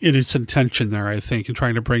in its intention there, I think, in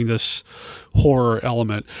trying to bring this horror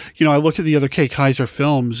element. I look at the other Kay Kaiser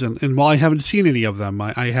films, and while I haven't seen any of them,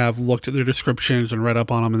 I have looked at their descriptions and read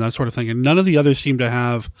up on them and that sort of thing, and none of the others seem to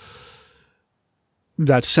have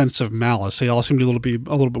that sense of malice. They all seem to be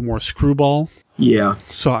a little bit more screwball. Yeah.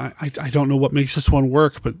 So I don't know what makes this one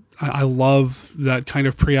work, but I love that kind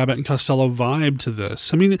of pre-Abbott and Costello vibe to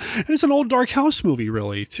this. I mean, and it's an old dark house movie,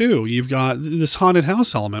 really, too. You've got this haunted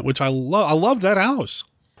house element, which I love. I love that house.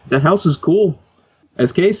 That house is cool.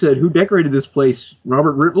 As Kay said, who decorated this place?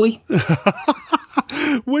 Robert Ripley?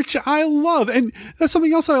 Which I love. And that's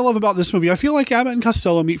something else that I love about this movie. I feel like Abbott and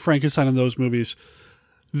Costello Meet Frankenstein in those movies,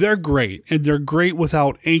 they're great. And they're great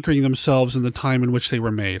without anchoring themselves in the time in which they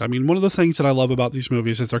were made. I mean, one of the things that I love about these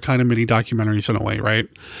movies is they're kind of mini documentaries in a way, right?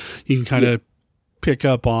 You can kind of pick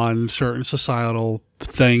up on certain societal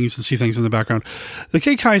things and see things in the background. The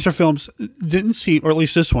Kay Kaiser films didn't seem, or at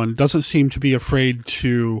least this one, doesn't seem to be afraid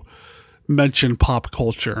to mention pop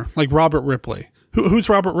culture. Like Robert Ripley. Who's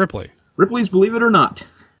Robert Ripley? Ripley's Believe It or Not.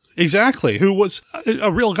 Exactly. Who was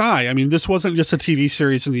a real guy. I mean, this wasn't just a TV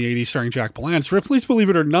series in the 80s starring Jack Palance. Ripley's Believe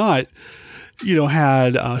It or Not,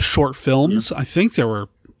 had short films. Yeah. I think there were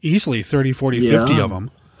easily 30, 40, 50 of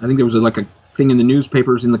them. I think there was a thing in the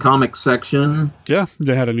newspapers in the comics section. Yeah,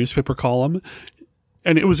 they had a newspaper column.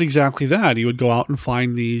 And it was exactly that. He would go out and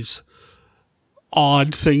find these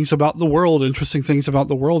odd things about the world, interesting things about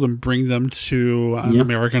the world, and bring them to an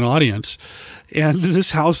American audience. And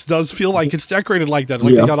this house does feel like it's decorated like that.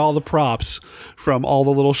 Like they got all the props from all the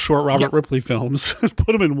little short Robert Ripley films and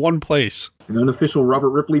put them in one place. An unofficial Robert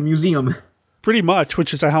Ripley museum. Pretty much,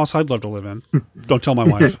 which is a house I'd love to live in. Don't tell my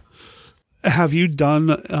wife. Have you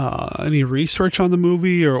done any research on the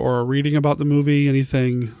movie or reading about the movie?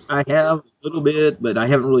 Anything? I have a little bit, but I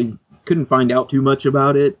couldn't find out too much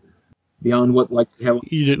about it beyond what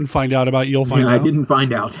You didn't find out about You'll Find Out? I didn't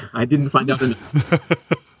find out. I didn't find out enough.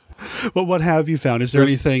 Well, what have you found? Is there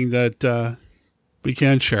anything that we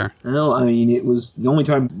can share? Well, I mean, it was the only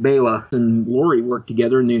time Bela and Laurie worked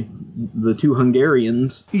together, and the two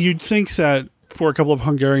Hungarians. You'd think that for a couple of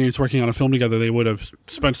Hungarians working on a film together, they would have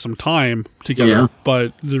spent some time together,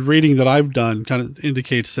 but the reading that I've done kind of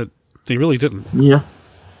indicates that they really didn't. Yeah.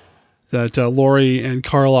 That Laurie and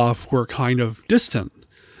Karloff were kind of distant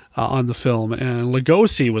on the film, and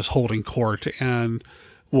Lugosi was holding court and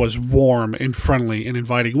was warm and friendly and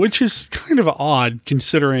inviting, which is kind of odd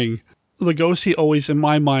considering Lugosi always, in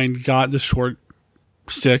my mind, got the short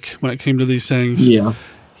stick when it came to these things. Yeah.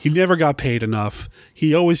 He never got paid enough.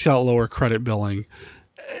 He always got lower credit billing.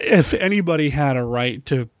 If anybody had a right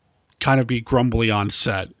to kind of be grumbly on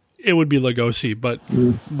set, it would be Lugosi. But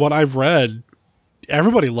what I've read,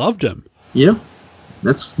 everybody loved him. Yeah.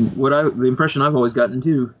 That's the impression I've always gotten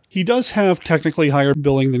too. He does have technically higher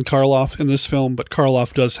billing than Karloff in this film, but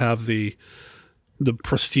Karloff does have the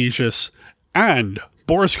prestigious and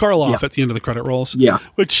Boris Karloff at the end of the credit rolls. Yeah.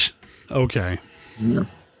 Which, okay. Yeah.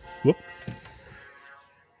 Whoop.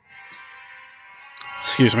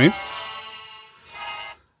 Excuse me.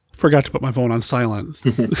 Forgot to put my phone on silent.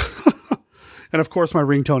 And of course my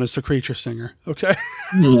ringtone is the Creature Singer. Okay.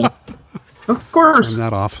 Yeah. Of course. Turn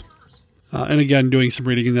that off. And again, doing some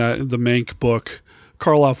reading in the Mank book,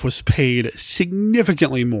 Karloff was paid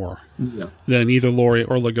significantly more than either Laurie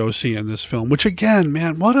or Lugosi in this film. Which again,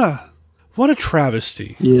 man, what a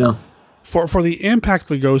travesty. Yeah. For the impact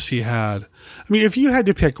Lugosi had. I mean, if you had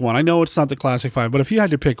to pick one, I know it's not the classic five, but if you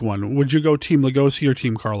had to pick one, would you go Team Lugosi or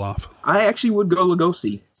Team Karloff? I actually would go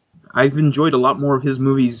Lugosi. I've enjoyed a lot more of his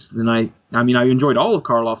movies than I enjoyed all of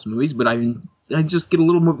Karloff's movies, but I just get a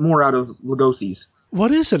little bit more out of Lugosi's.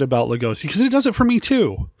 What is it about Lugosi? Because it does it for me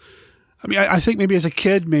too. I mean, I think maybe as a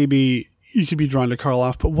kid, maybe you could be drawn to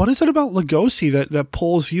Karloff, but what is it about Lugosi that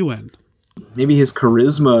pulls you in? Maybe his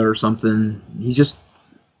charisma or something. He's just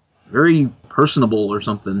very personable or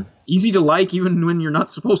something. Easy to like even when you're not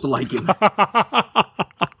supposed to like him.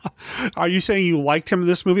 Are you saying you liked him in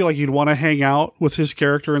this movie? Like you'd want to hang out with his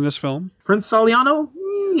character in this film? Prince Saliano?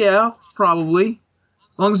 Yeah, probably.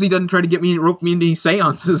 As long as he doesn't try to rope me into any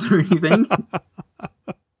seances or anything.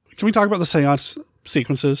 Can we talk about the seance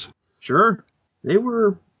sequences? Sure. They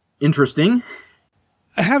were interesting.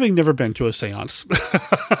 Having never been to a seance,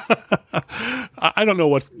 I don't know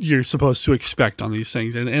what you're supposed to expect on these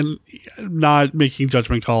things, and not making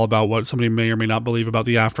judgment call about what somebody may or may not believe about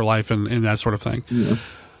the afterlife and that sort of thing. Yeah.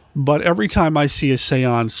 But every time I see a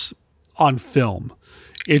seance on film,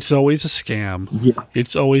 it's always a scam. Yeah.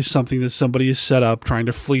 It's always something that somebody has set up trying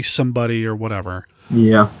to fleece somebody or whatever.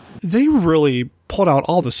 Yeah. They really pulled out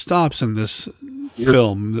all the stops in this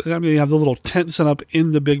film. I mean, they have the little tent set up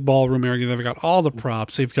in the big ballroom area. They've got all the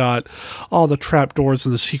props. They've got all the trapdoors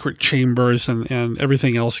and the secret chambers and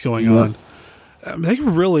everything else going on. They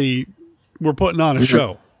really were putting on a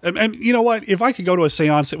show. And you know what? If I could go to a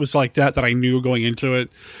seance that was like that I knew going into it,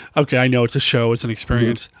 okay, I know it's a show, it's an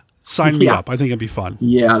experience. Sign me up. I think it'd be fun.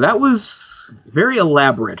 Yeah, that was very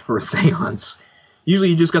elaborate for a seance. Usually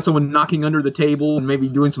you just got someone knocking under the table and maybe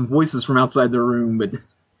doing some voices from outside their room, but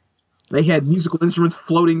they had musical instruments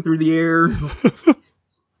floating through the air.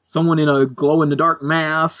 Someone in a glow-in-the-dark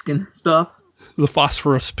mask and stuff. The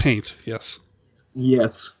phosphorus paint, yes.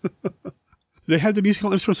 Yes. They had the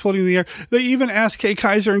musical instruments floating in the air. They even asked Kay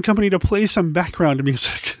Kaiser and company to play some background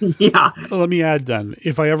music. Yeah. Let me add then,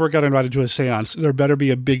 if I ever got invited to a seance, there better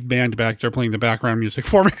be a big band back there playing the background music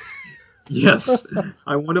for me. Yes.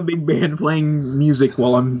 I want a big band playing music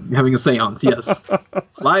while I'm having a seance, yes.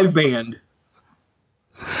 Live band.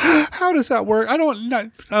 How does that work? I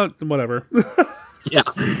don't... whatever. Yeah.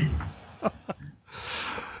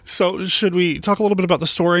 So should we talk a little bit about the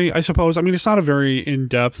story, I suppose? I mean, it's not a very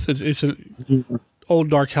in-depth. It's an old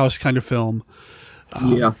dark house kind of film.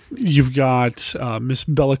 Yeah. You've got Miss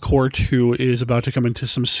Bellecourt, who is about to come into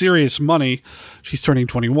some serious money. She's turning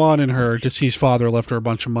 21, and her deceased father left her a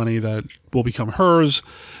bunch of money that will become hers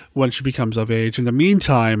when she becomes of age. In the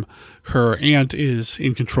meantime, her aunt is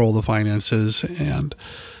in control of the finances and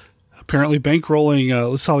apparently bankrolling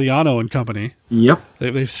Saliano and company. Yep.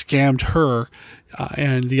 They've scammed her.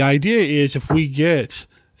 And the idea is if we get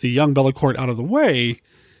the young Bellecourt out of the way,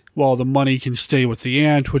 well, the money can stay with the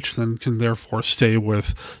aunt, which then can therefore stay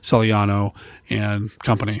with Saliano and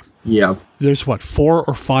company. Yeah. There's, 4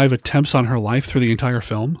 or 5 attempts on her life through the entire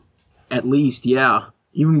film? At least, yeah.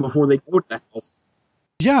 Even before they go to the house.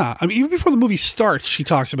 Yeah, I mean, even before the movie starts, she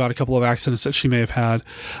talks about a couple of accidents that she may have had.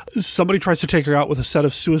 Somebody tries to take her out with a set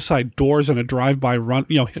of suicide doors and a drive-by run,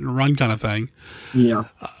 hit and run kind of thing. Yeah.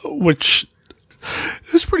 Which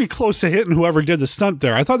is pretty close to hitting whoever did the stunt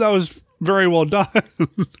there. I thought that was very well done.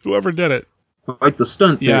 Whoever did it. Quite the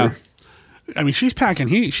stunt there. Yeah. I mean, she's packing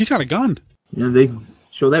heat. She's got a gun. Yeah, they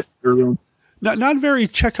show that early on. Not very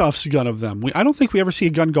Chekhov's gun of them. I don't think we ever see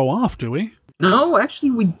a gun go off, do we? No,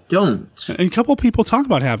 actually we don't. And a couple of people talk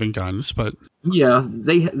about having guns, but... Yeah,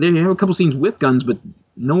 they have a couple scenes with guns, but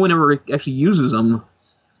no one ever actually uses them.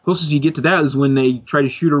 Closest you get to that is when they try to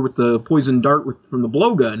shoot her with the poison dart from the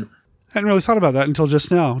blowgun. I hadn't really thought about that until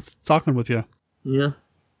just now, talking with you. Yeah.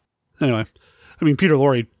 Anyway, I mean, Peter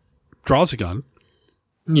Lorre draws a gun.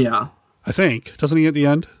 Yeah. I think. Doesn't he at the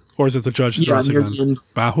end? Or is it the judge that draws a gun? The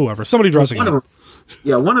end. Whoever. Somebody draws a gun.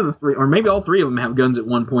 One of the three, or maybe all three of them have guns at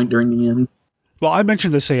one point during the end. Well, I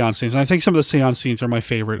mentioned the seance scenes, and I think some of the seance scenes are my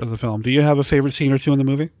favorite of the film. Do you have a favorite scene or two in the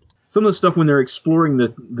movie? Some of the stuff when they're exploring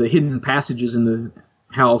the hidden passages in the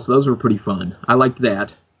house, those were pretty fun. I liked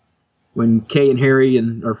that. When Kay and Harry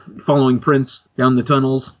are following Prince down the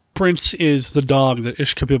tunnels. Prince is the dog that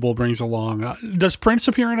Ishka-Bibble brings along. Does Prince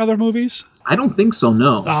appear in other movies? I don't think so,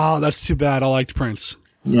 no. Oh, that's too bad. I liked Prince.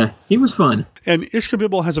 Yeah, he was fun. And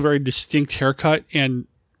Ishka-Bibble has a very distinct haircut, and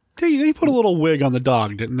they put a little wig on the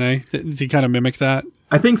dog, didn't they? To kind of mimic that?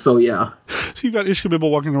 I think so, yeah. So you've got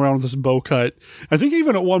Ishka-Bibble walking around with this bow cut. I think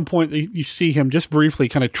even at one point you see him just briefly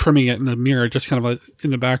kind of trimming it in the mirror, just kind of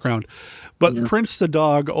in the background. But yeah. Prince the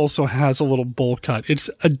dog also has a little bowl cut. It's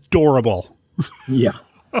adorable. Yeah.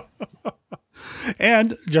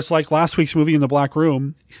 And just like last week's movie In the Black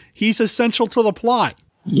Room, he's essential to the plot.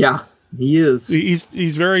 Yeah, he is.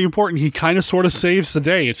 He's very important. He kind of sort of saves the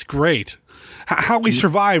day. It's great. How he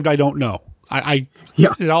survived, I don't know.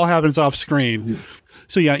 It all happens off screen.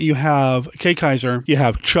 So yeah, you have Kay Kaiser, you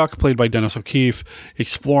have Chuck, played by Dennis O'Keefe,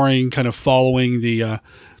 exploring, kind of following the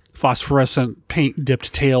phosphorescent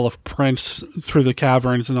paint-dipped tail of Prince through the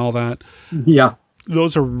caverns and all that. Yeah.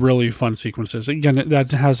 Those are really fun sequences. Again,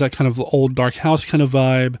 that has that kind of old dark house kind of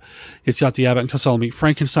vibe. It's got the Abbott and Costello Meet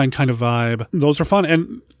Frankenstein kind of vibe. Those are fun.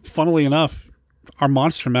 And funnily enough, our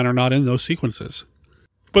monster men are not in those sequences.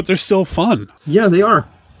 But they're still fun. Yeah, they are.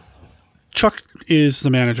 Chuck is the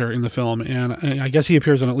manager in the film, and I guess he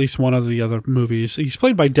appears in at least one of the other movies. He's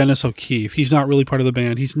played by Dennis O'Keefe. He's not really part of the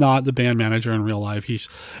band. He's not the band manager in real life. He's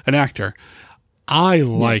an actor. I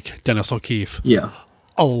like Dennis O'Keefe. Yeah.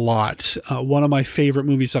 A lot. One of my favorite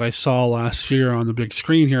movies that I saw last year on the big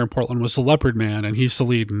screen here in Portland was The Leopard Man, and he's the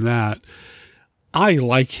lead in that. I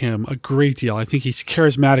like him a great deal. I think he's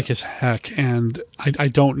charismatic as heck, and I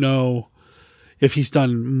don't know if he's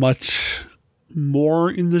done much more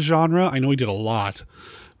in the genre. I know he did a lot,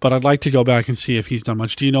 but I'd like to go back and see if he's done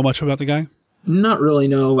much. Do you know much about the guy? Not really,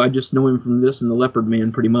 no. I just know him from this and The Leopard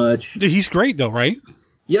Man, pretty much. He's great, though, right?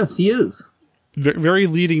 Yes, he is. Very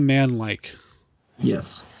leading man-like.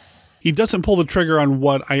 Yes. He doesn't pull the trigger on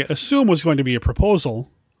what I assume was going to be a proposal.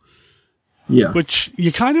 Yeah. Which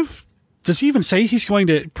you kind of... Does he even say he's going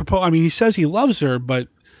to propose? I mean, he says he loves her, but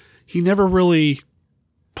he never really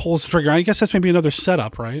pulls the trigger. I guess that's maybe another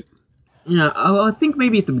setup, right? Yeah, I think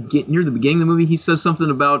maybe at near the beginning of the movie, he says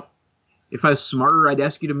something about, if I was smarter, I'd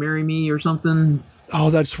ask you to marry me or something.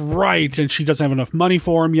 Oh, that's right. And she doesn't have enough money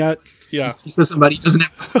for him yet. Yeah. He says somebody doesn't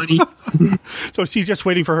have money. So is he just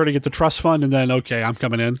waiting for her to get the trust fund and then, okay, I'm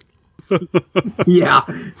coming in? Yeah.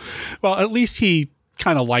 Well, at least he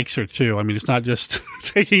kind of likes her too. I mean, it's not just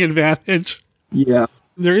taking advantage. Yeah.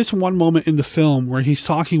 There is one moment in the film where he's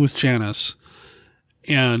talking with Janice,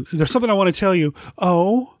 and there's something I want to tell you.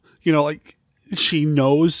 Oh, like she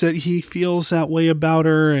knows that he feels that way about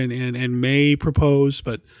her and may propose,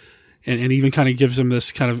 but and even kind of gives him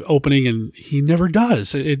this kind of opening, and he never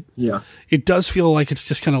does. It does feel like it's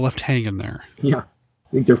just kind of left hanging there. Yeah. I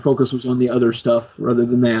think their focus was on the other stuff rather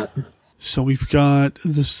than that. So we've got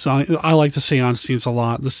this. I like the seance scenes a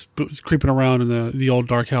lot. This creeping around in the old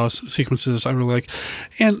dark house sequences I really like.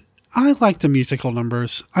 And I like the musical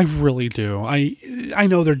numbers. I really do. I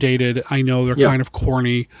know they're dated. I know they're kind of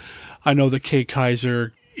corny. I know that Kay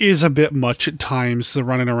Kaiser is a bit much at times, the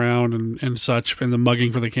running around and such, and the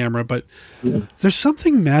mugging for the camera, but there's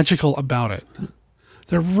something magical about it.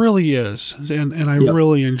 There really is. And I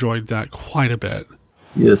really enjoyed that quite a bit.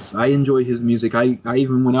 Yes, I enjoy his music. I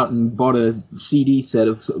even went out and bought a CD set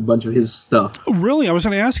of a bunch of his stuff. Oh, really? I was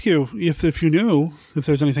going to ask you if you knew if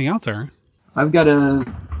there's anything out there. I've got a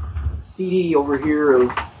CD over here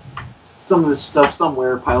of some of his stuff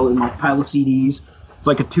somewhere, in my pile of CDs. It's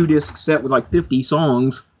like a 2-disc set with like 50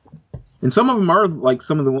 songs. And some of them are like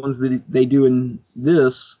some of the ones that they do in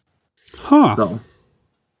this. Huh. So.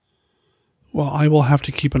 Well, I will have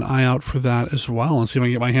to keep an eye out for that as well and see if I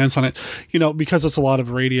can get my hands on it. Because it's a lot of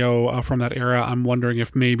radio from that era, I'm wondering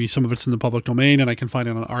if maybe some of it's in the public domain and I can find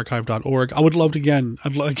it on archive.org. I would love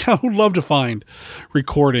to find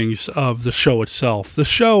recordings of the show itself. The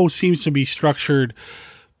show seems to be structured,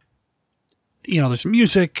 there's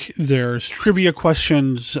music, there's trivia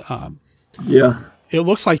questions. It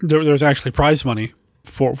looks like there's actually prize money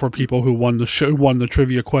for people who won the show, won the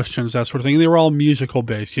trivia questions, that sort of thing. And they were all musical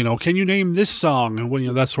based, can you name this song?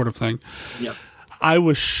 That sort of thing. Yep. I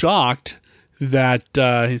was shocked that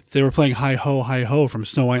they were playing Hi Ho, Hi Ho from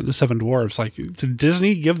Snow White and the Seven Dwarfs. Like, did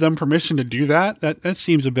Disney give them permission to do that? That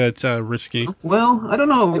seems a bit risky. Well, I don't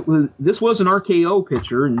know. This was an RKO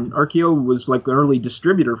picture, and RKO was like the early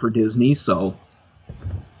distributor for Disney, so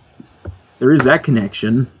there is that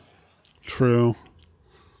connection. True.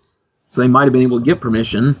 So they might have been able to get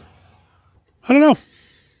permission. I don't know.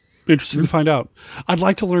 Be interested to find out. I'd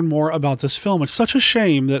like to learn more about this film. It's such a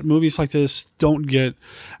shame that movies like this don't get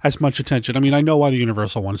as much attention. I mean, I know why the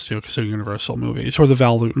Universal ones do, because they're Universal movies, or the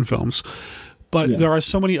Val Lewton films. But there are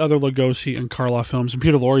so many other Lugosi and Karloff films, and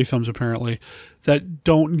Peter Lorre films, apparently, that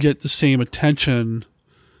don't get the same attention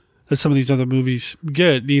that some of these other movies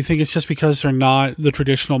get. Do you think it's just because they're not the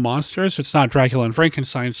traditional monsters? It's not Dracula and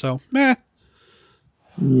Frankenstein, so meh.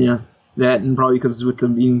 Yeah. That, and probably because with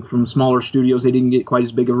them being from smaller studios, they didn't get quite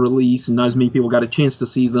as big a release, and not as many people got a chance to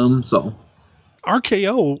see them. So,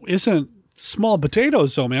 RKO isn't small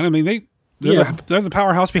potatoes, though, man. I mean, they're the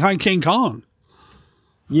powerhouse behind King Kong.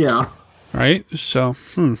 Yeah. Right. So,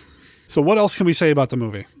 So, what else can we say about the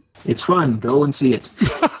movie? It's fun. Go and see it.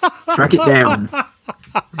 Track it down.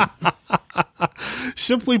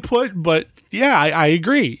 Simply put, but yeah, I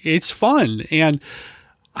agree. It's fun, and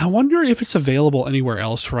I wonder if it's available anywhere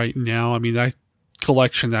else right now. I mean, that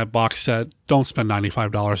collection, that box set, don't spend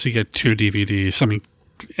 $95 to get 2 DVDs. I mean,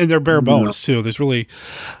 and they're bare bones, too. There's really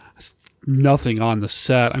nothing on the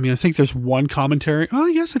set. I mean, I think there's one commentary. Oh,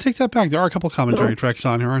 yes, I take that back. There are a couple commentary tracks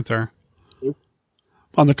on here, aren't there?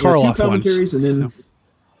 on the Karloff two commentaries ones. And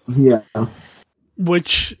then,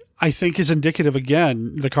 Which I think is indicative,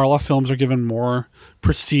 again, the Karloff films are given more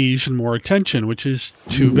prestige and more attention, which is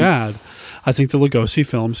too bad. I think the Lugosi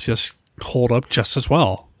films just hold up just as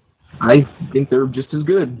well. I think they're just as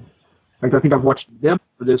good. In fact, I think I've watched them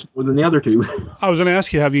for this more than the other two. I was going to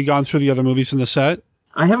ask you, have you gone through the other movies in the set?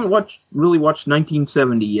 I haven't really watched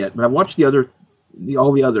 1970 yet, but I've watched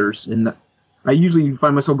all the others, and I usually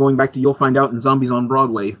find myself going back to You'll Find Out and Zombies on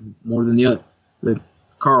Broadway more than the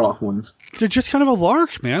Karloff ones. They're just kind of a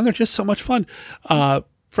lark, man. They're just so much fun.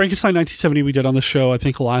 Frankenstein 1970 we did on the show, I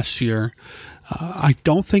think, last year. I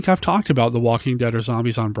don't think I've talked about The Walking Dead or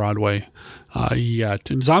Zombies on Broadway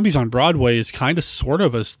yet. And Zombies on Broadway is kind of sort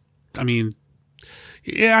of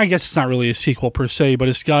I guess it's not really a sequel per se, but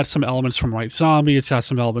it's got some elements from White Zombie. It's got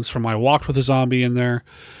some elements from I Walked with a Zombie in there,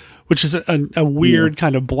 which is a weird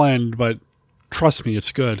kind of blend, but trust me,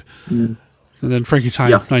 it's good. And then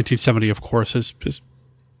Frankenstein 1970, of course, is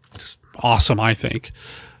just awesome, I think.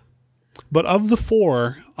 But of the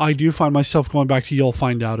four, I do find myself going back to You'll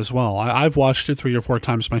Find Out as well. I've watched it 3 or 4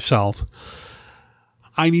 times myself.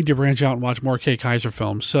 I need to branch out and watch more Kay Kaiser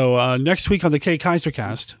films. So next week on the Kay Kaiser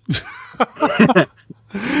cast...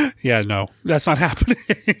 Yeah, no, that's not happening.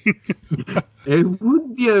 It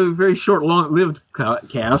would be a very short, long-lived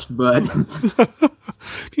cast, but...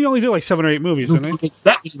 He only did like 7 or 8 movies, didn't he?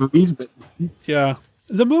 That many movies, but... Yeah.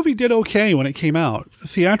 The movie did okay when it came out.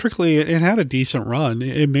 Theatrically, it had a decent run.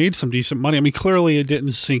 It made some decent money. I mean, clearly it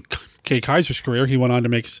didn't sink Kay Kaiser's career. He went on to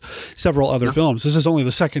make several other films. This is only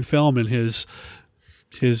the second film in his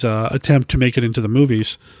attempt to make it into the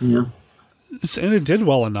movies. Yeah. And it did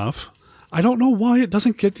well enough. I don't know why it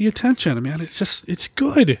doesn't get the attention. I mean, it's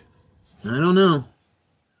good. I don't know.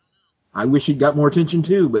 I wish it got more attention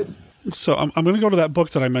too, but... So I'm going to go to that book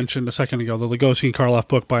that I mentioned a second ago, the Lugosi and Karloff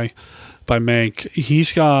book by Mank.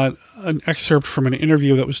 He's got an excerpt from an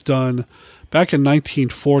interview that was done back in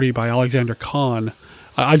 1940 by Alexander Kahn.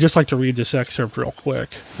 I'd just like to read this excerpt real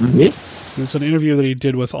quick. Mm-hmm. It's an interview that he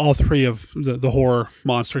did with all 3 of the horror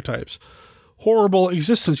monster types. "Horrible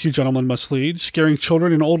existence you gentlemen must lead, scaring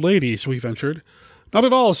children and old ladies," we ventured. "Not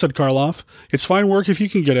at all," said Karloff. "It's fine work if you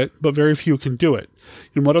can get it, but very few can do it.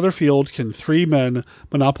 In what other field can 3 men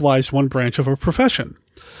monopolize one branch of a profession?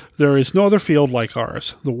 There is no other field like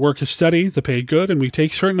ours. The work is steady, the pay good, and we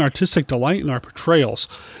take certain artistic delight in our portrayals.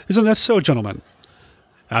 Isn't that so, gentlemen?"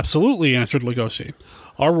 "Absolutely," answered Lugosi.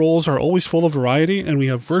 "Our roles are always full of variety, and we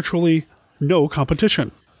have virtually no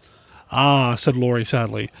competition." "Ah," said Laurie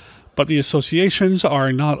sadly, "but the associations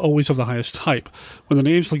are not always of the highest type. When the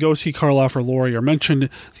names Lugosi, Karloff, or Laurie are mentioned,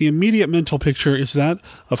 the immediate mental picture is that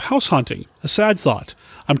of house haunting. A sad thought.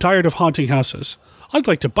 I'm tired of haunting houses. I'd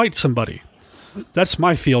like to bite somebody." "That's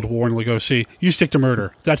my field," warned Lugosi. "You stick to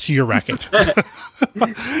murder. That's your racket."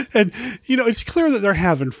 And, it's clear that they're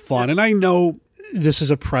having fun. And I know this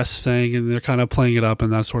is a press thing and they're kind of playing it up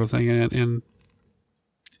and that sort of thing. And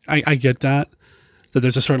I get that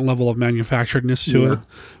there's a certain level of manufacturedness to it.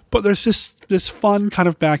 But there's this fun kind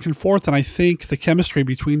of back and forth. And I think the chemistry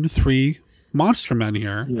between the 3 monster men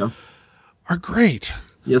here are great.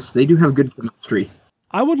 Yes, they do have good chemistry.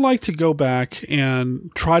 I would like to go back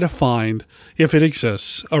and try to find, if it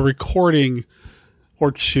exists, a recording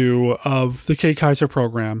or 2 of the Kay Kaiser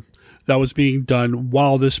program that was being done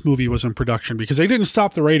while this movie was in production, because they didn't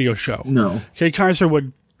stop the radio show. No. Kay Kaiser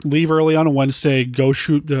would leave early on a Wednesday, go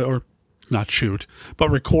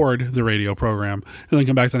record the radio program, and then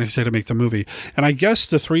come back the next day to make the movie. And I guess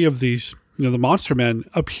the 3 of these, the Monster Men,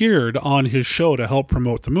 appeared on his show to help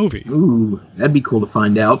promote the movie. Ooh, that'd be cool to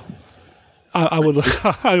find out. I would.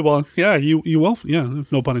 Well, yeah, you will. Yeah,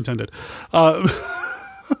 no pun intended.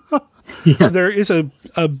 There is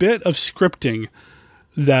a bit of scripting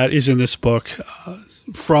that is in this book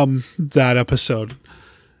from that episode.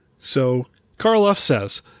 So Karloff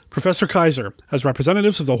says, "Professor Kaiser, as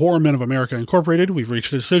representatives of the Horror Men of America Incorporated, we've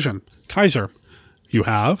reached a decision." Kaiser, "You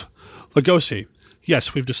have?" Lugosi,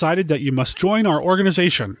 "Yes, we've decided that you must join our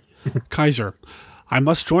organization." Kaiser, "I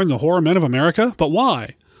must join the Horror Men of America, but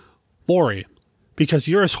why?" Laurie, "Because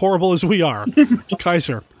you're as horrible as we are."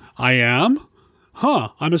 Kaiser, "I am? Huh,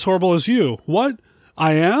 I'm as horrible as you. What?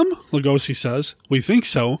 I am?" Lugosi says, "We think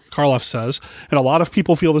so," Karloff says, "and a lot of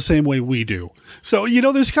people feel the same way we do." So,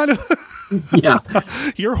 this kind of... Yeah.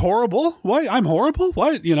 "You're horrible? What? I'm horrible?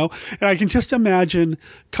 What?" And I can just imagine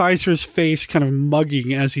Kaiser's face kind of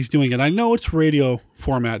mugging as he's doing it. I know it's radio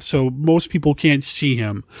format, so most people can't see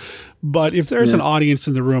him. But if there's an audience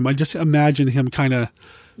in the room, I just imagine him kind of...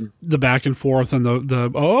 the back and forth and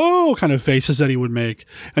the kind of faces that he would make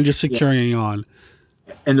and just carrying on.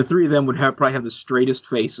 And the 3 of them would probably have the straightest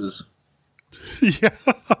faces. Yeah,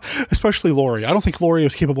 especially Laurie. I don't think Laurie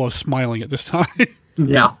was capable of smiling at this time.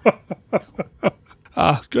 Yeah.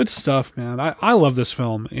 Good stuff, man. I love this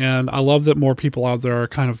film, and I love that more people out there are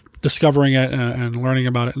kind of discovering it and learning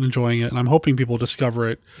about it and enjoying it, and I'm hoping people discover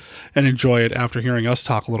it and enjoy it after hearing us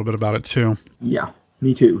talk a little bit about it, too. Yeah,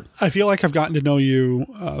 me too. I feel like I've gotten to know you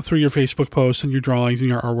through your Facebook posts and your drawings and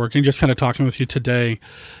your artwork, and just kind of talking with you today.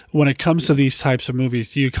 When it comes to these types of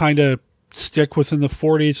movies, do you kind of stick within the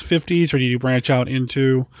 40s, 50s, or do you branch out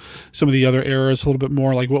into some of the other eras a little bit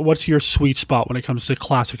more? Like, what's your sweet spot when it comes to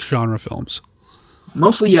classic genre films?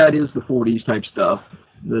 Mostly, yeah, it is the 40s type stuff,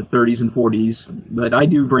 the 30s and 40s, but I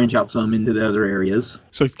do branch out some into the other areas.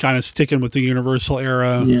 So kind of sticking with the Universal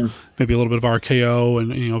era, yeah. Maybe a little bit of RKO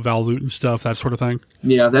and Val Lewton stuff, that sort of thing.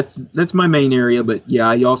 Yeah, that's my main area, but yeah,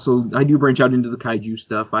 I do branch out into the kaiju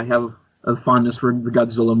stuff. I have a fondness for the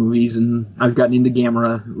Godzilla movies, and I've gotten into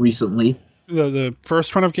Gamera recently. The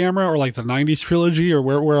first run of Gamera, or like the 90s trilogy, or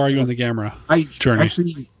where are you in the Gamera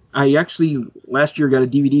journey? I actually last year got a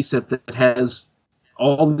DVD set that has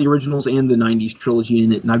all the originals and the 90s trilogy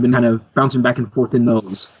in it, and I've been kind of bouncing back and forth in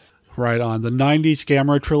those. Right on. The 90s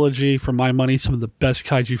Gamera trilogy, for my money, some of the best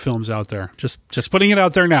kaiju films out there. Just putting it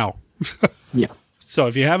out there now. Yeah. So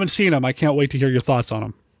if you haven't seen them, I can't wait to hear your thoughts on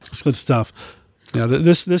them. It's good stuff. Yeah,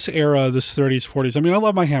 this era, this 30s, 40s. I mean, I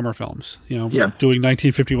love my Hammer films. Doing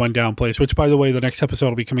 1951 Downplace, which, by the way, the next episode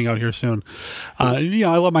will be coming out here soon. I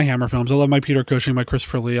love my Hammer films. I love my Peter Cushing, my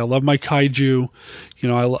Christopher Lee. I love my kaiju.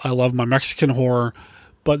 I love my Mexican horror.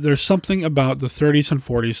 But there's something about the 30s and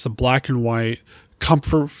 40s, the black and white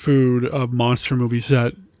comfort food of monster movies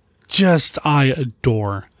that just I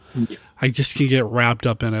adore. Yeah. I just can get wrapped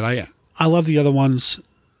up in it. I love the other ones.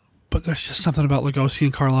 But there's just something about Lugosi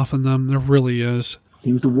and Karloff in them. There really is.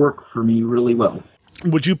 Seems to work for me really well.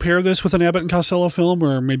 Would you pair this with an Abbott and Costello film,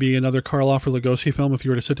 or maybe another Karloff or Lugosi film if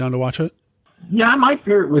you were to sit down to watch it? Yeah, I might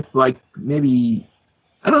pair it with, maybe,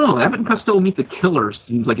 I don't know, Abbott and Costello Meet the Killer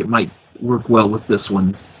seems like it might work well with this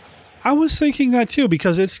one. I was thinking that, too,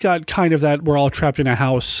 because it's got kind of that we're all trapped in a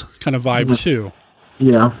house kind of vibe, too.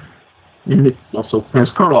 Yeah. And it also has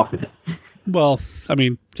Karloff in it. Well, I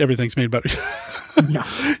mean, everything's made better. Yeah.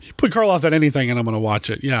 You put Karloff at anything and I'm going to watch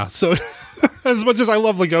it. Yeah. So as much as I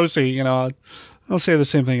love Lugosi, I'll say the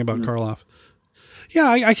same thing about Karloff. Yeah,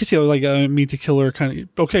 I can see Meet the Killer kind of.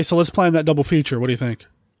 Okay, so let's plan that double feature. What do you think?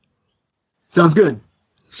 Sounds good.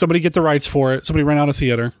 Somebody get the rights for it. Somebody rent out a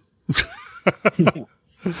theater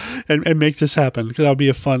and make this happen, because that would be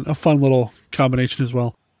a fun little combination as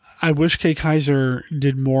well. I wish Kay Kaiser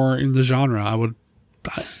did more in the genre. I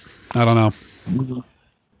don't know. Mm-hmm.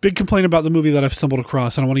 Big complaint about the movie that I've stumbled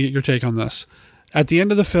across, and I want to get your take on this. At the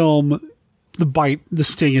end of the film, the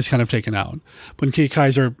sting is kind of taken out. When Kay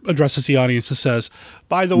Kaiser addresses the audience and says,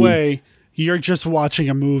 by the way, you're just watching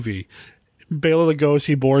a movie. Bela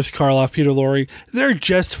Lugosi, Boris Karloff, Peter Lorre, they're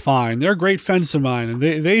just fine. They're great friends of mine, and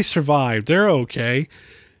they survived. They're okay.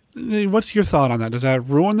 What's your thought on that? Does that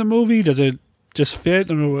ruin the movie? Does it just fit?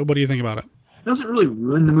 I mean, what do you think about it? It doesn't really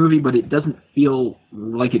ruin the movie, but it doesn't feel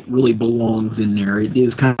like it really belongs in there. It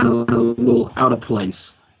is kind of a little out of place.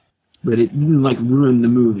 But it didn't ruin the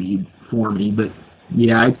movie for me. But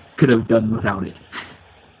yeah, I could have done without it.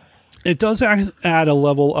 It does add a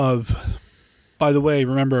level of, by the way,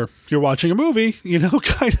 remember, you're watching a movie,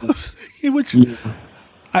 kind of, which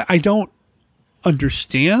I don't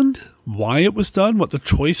understand why it was done, what the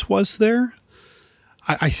choice was there.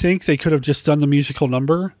 I think they could have just done the musical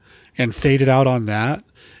number and faded out on that.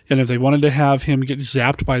 And if they wanted to have him get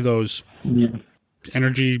zapped by those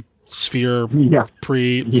energy sphere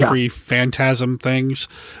pre-phantasm things,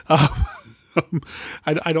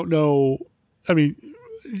 I don't know. I mean,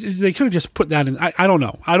 they could have just put that in. I don't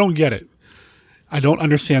know. I don't get it. I don't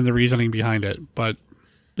understand the reasoning behind it, but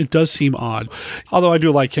it does seem odd. Although I do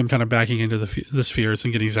like him kind of backing into the spheres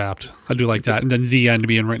and getting zapped. I do like that. And then the end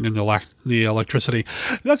being written in the electricity.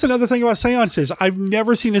 That's another thing about seances. I've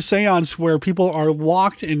never seen a seance where people are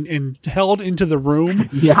locked and held into the room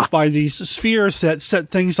by these spheres that set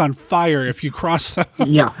things on fire if you cross them.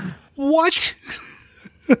 Yeah. What?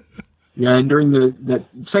 Yeah, and during that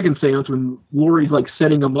second seance when Laurie's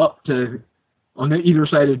setting them up on either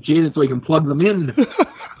side of Janet so he can plug them in.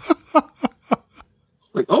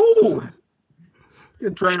 You're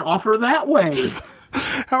trying to offer that way.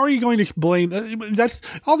 How are you going to blame? That's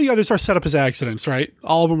all the others are set up as accidents, right?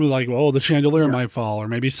 All of them are the chandelier might fall, or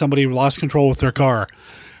maybe somebody lost control with their car.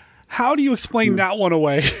 How do you explain that one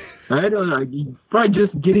away? I don't know. You're probably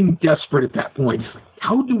just getting desperate at that point.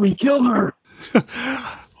 How do we kill her?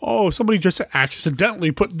 Somebody just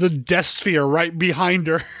accidentally put the death sphere right behind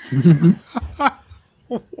her.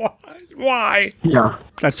 What? Why? Yeah.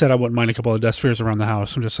 That said, I wouldn't mind a couple of death spheres around the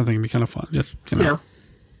house. I'm just something to be kind of fun. Just, Yeah.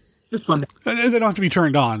 Just fun. And they don't have to be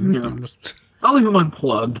turned on. Yeah. I'll leave them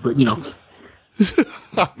unplugged, but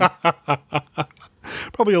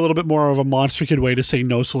Probably a little bit more of a Monster Kid way to say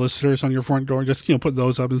no solicitors on your front door. Just, put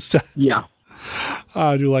those up instead. Yeah.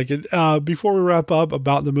 I do like it. Before we wrap up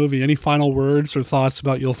about the movie, any final words or thoughts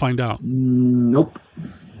about You'll Find Out? Nope.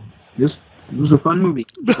 It was a fun movie.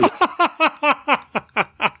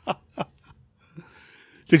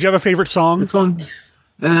 Did you have a favorite song? I don't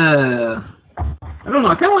know.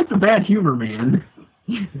 I kind of like the Bad Humor Man.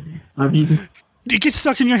 I mean, it gets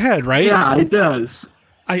stuck in your head, right? Yeah, it does.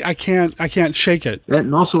 I can't shake it.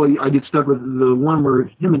 And also, I get stuck with the one where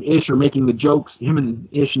him and Ish are making the jokes. Him and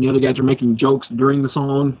Ish and the other guys are making jokes during the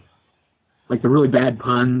song, like the really bad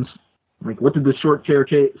puns. Like, what did the short chair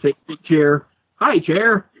say? Big chair. Hi,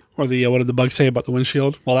 chair. Or the what did the bug say about the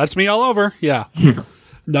windshield? Well, that's me all over. Yeah.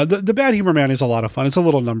 No, the Bad Humor Man is a lot of fun. It's a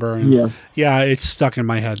little number. And yeah, it's stuck in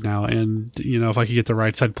my head now. And, if I could get the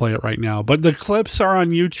rights, I'd play it right now. But the clips are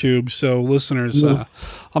on YouTube, so listeners,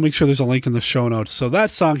 I'll make sure there's a link in the show notes. So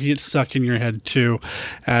that song can get stuck in your head, too,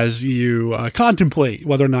 as you contemplate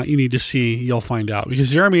whether or not you need to see You'll Find Out.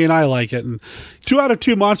 Because Jeremy and I like it, and 2 out of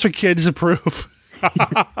 2 Monster Kids approve.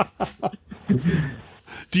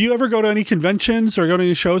 Do you ever go to any conventions or go to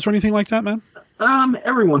any shows or anything like that, man?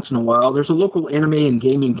 Every once in a while. There's a local anime and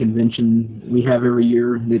gaming convention we have every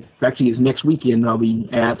year that actually is next weekend. I'll be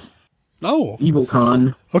at. Oh.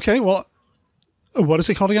 EvilCon. Okay, well, what is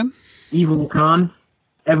it called again? EvilCon.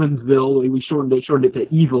 Evansville. They shortened it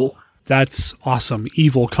to Evil. That's awesome.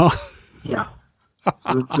 EvilCon. Yeah.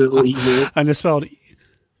 Evil. And it's spelled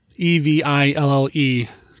EVILLE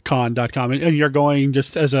con.com. And you're going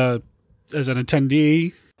just as an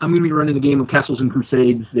attendee? I'm going to be running a game of Castles and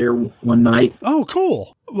Crusades there one night. Oh,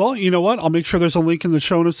 cool. Well, you know what? I'll make sure there's a link in the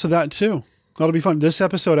show notes to that, too. That'll be fun. This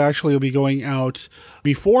episode actually will be going out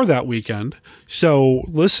before that weekend. So,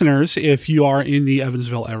 listeners, if you are in the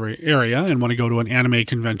Evansville area and want to go to an anime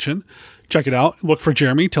convention, check it out. Look for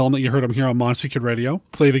Jeremy. Tell him that you heard him here on Monster Kid Radio.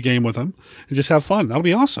 Play the game with him and just have fun. That'll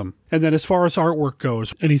be awesome. And then as far as artwork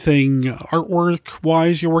goes, anything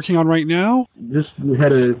artwork-wise you're working on right now? We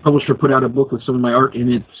had a publisher put out a book with some of my art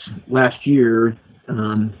in it last year.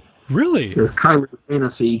 Really? There's Kyler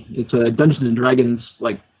Fantasy. It's a Dungeons & Dragons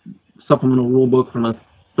supplemental rule book from a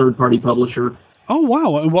third-party publisher. Oh,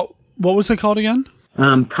 wow. And what was it called again?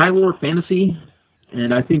 Kyler Fantasy.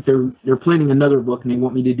 And I think they're planning another book, and they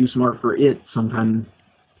want me to do some art for it sometime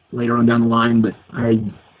later on down the line, but I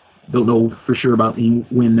don't know for sure about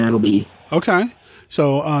when that'll be. Okay.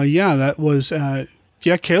 So, that was,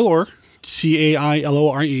 Kailor,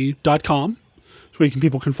 CAILORE.com. So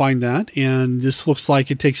people can find that. And this looks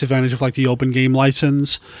like it takes advantage of the open game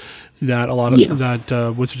license that a lot of that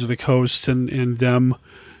Wizards of the Coast and them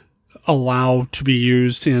allow to be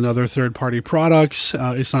used in other third-party products.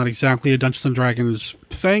 It's not exactly a Dungeons & Dragons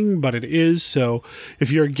thing, but it is. So if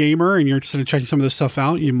you're a gamer and you're interested in checking some of this stuff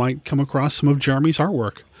out, you might come across some of Jeremy's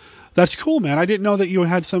artwork. That's cool, man. I didn't know that you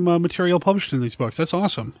had some material published in these books. That's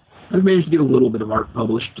awesome. I've managed to get a little bit of art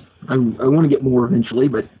published. I want to get more eventually,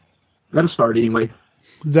 but got to start anyway.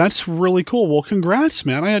 That's really cool. Well, congrats,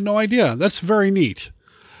 man. I had no idea. That's very neat.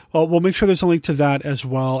 Well, we'll make sure there's a link to that as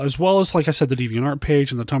well as, like I said, the DeviantArt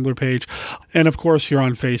page and the Tumblr page. And, of course, you're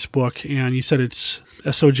on Facebook, and you said it's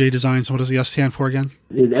SOJ Designs. What does the S stand for again?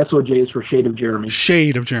 SOJ is for Shade of Jeremy.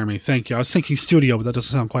 Shade of Jeremy. Thank you. I was thinking studio, but that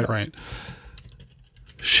doesn't sound quite right.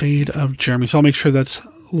 Shade of Jeremy. So I'll make sure that's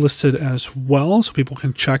listed as well so people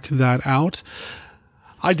can check that out.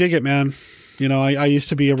 I dig it, man. I used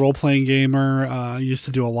to be a role-playing gamer. I used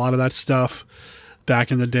to do a lot of that stuff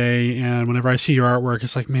back in the day, and whenever I see your artwork,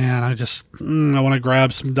 it's like, man, I want to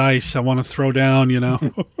grab some dice. I want to throw down,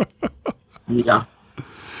 Yeah.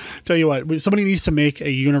 Tell you what, somebody needs to make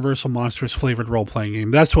a Universal Monsters flavored role-playing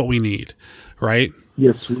game. That's what we need, right?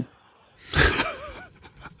 Yes.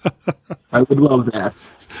 I would love that.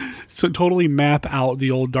 So totally map out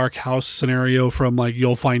the old Dark House scenario from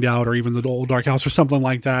You'll Find Out, or even the old Dark House or something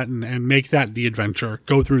like that, and make that the adventure.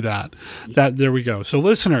 Go through that. There we go. So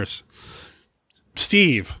listeners,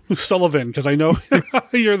 Steve Sullivan, because I know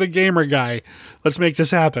you're the gamer guy. Let's make this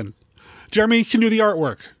happen. Jeremy can do the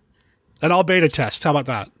artwork, and I'll beta test. How about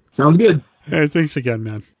that? Sounds good. Hey, thanks again,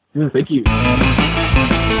 man. Yeah, thank you.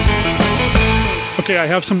 Okay, I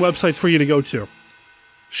have some websites for you to go to.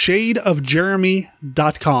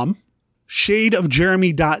 shadeofjeremy.com,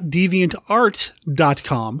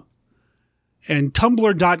 shadeofjeremy.deviantart.com, and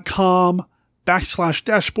tumblr.com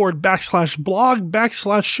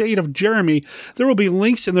 /dashboard/blog/shade of Jeremy. There will be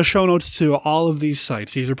links in the show notes to all of these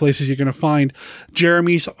sites. These are places you're going to find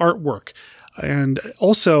Jeremy's artwork. And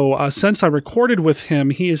also, since I recorded with him,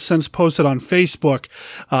 he has since posted on Facebook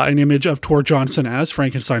an image of Tor Johnson as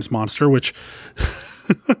Frankenstein's monster, which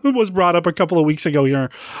was brought up a couple of weeks ago here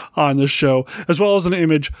on this show, as well as an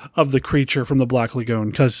image of the creature from the Black Lagoon,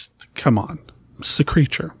 because, come on, it's the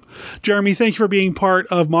creature. Jeremy, thank you for being part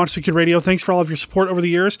of Monster Kid Radio. Thanks for all of your support over the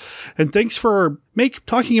years, and thanks for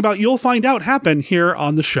talking about You'll Find Out happen here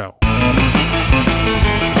on the show.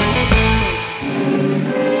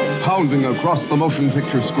 Pounding across the motion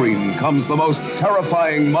picture screen comes the most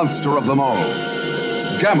terrifying monster of them all.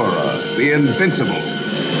 Gamera, the Invincible.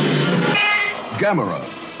 Gamera,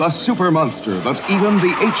 the super monster that even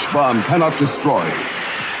the H-bomb cannot destroy.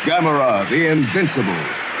 Gamera, the Invincible.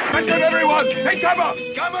 Attention everyone! Take cover!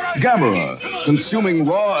 Gamera, consuming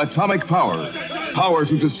raw atomic power. Power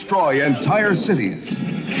to destroy entire cities.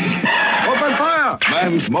 Open fire!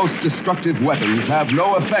 Man's most destructive weapons have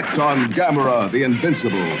no effect on Gamera, the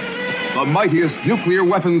Invincible. The mightiest nuclear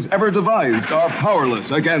weapons ever devised are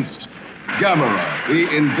powerless against Gamera, the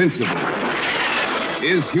Invincible.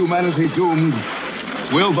 Is humanity doomed?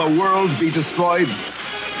 Will the world be destroyed?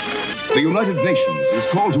 The United Nations is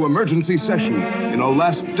called to emergency session in a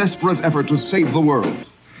last desperate effort to save the world.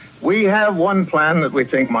 We have one plan that we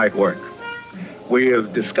think might work. We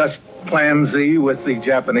have discussed Plan Z with the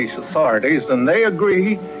Japanese authorities, and they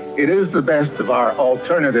agree it is the best of our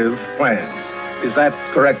alternative plans. Is that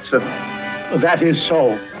correct, sir? That is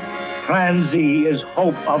so. Plan Z is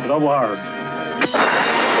hope of the world.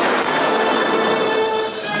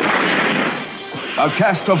 A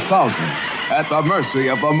cast of thousands at the mercy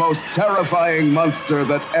of the most terrifying monster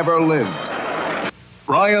that ever lived.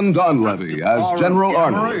 Brian Donlevy as General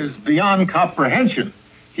Arnold. Is beyond comprehension.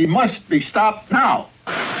 He must be stopped now.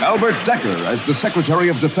 Albert Decker as the Secretary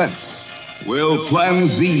of Defense. Will Plan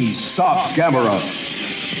Z stop Gamera?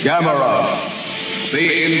 Gamera,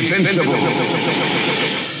 the Invincible.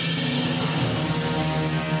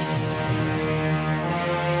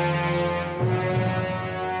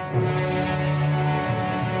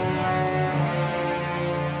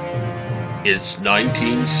 It's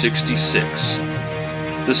 1966.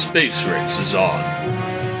 The space race is on.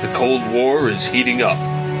 The Cold War is heating up,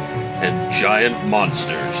 and giant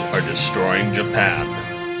monsters are destroying Japan.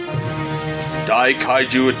 Dai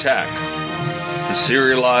Kaiju Attack, the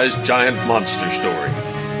serialized giant monster story.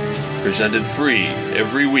 Presented free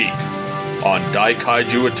every week on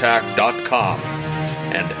daikaijuattack.com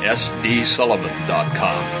and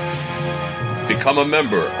sdsullivan.com. Become a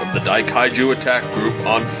member of the Dai Kaiju Attack group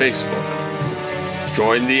on Facebook.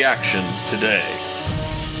 Join the action today.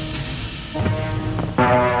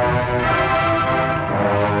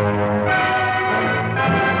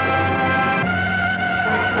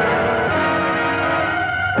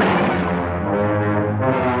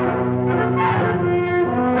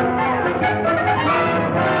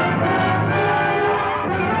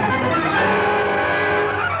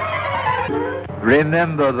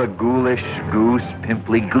 Remember the ghoulish, goose,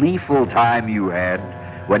 pimply, gleeful time you had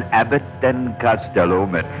when Abbott and Costello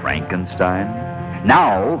met Frankenstein?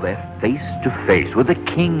 Now they're face to face with the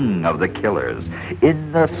king of the killers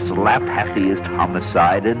in the slap-happiest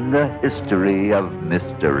homicide in the history of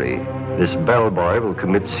mystery. This bellboy will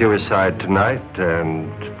commit suicide tonight,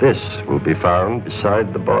 and this will be found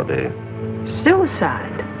beside the body.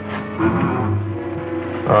 Suicide?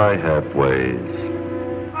 I have ways.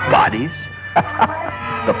 Bodies?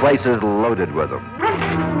 The place is loaded with them.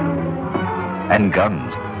 And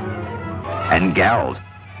guns. And gals.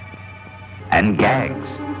 And gags.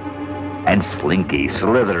 And slinky,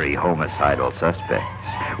 slithery homicidal suspects.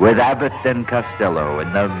 With Abbott and Costello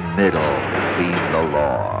in the middle between the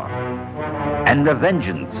law and the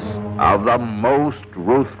vengeance of the most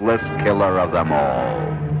ruthless killer of them all.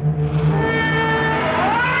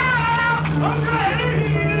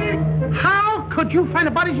 How could you find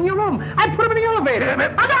the bodies in your room? I put them in the elevator.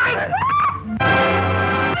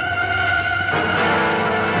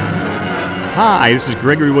 Hi, this is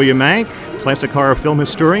Gregory William Mank, classic horror film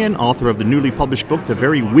historian, author of the newly published book, The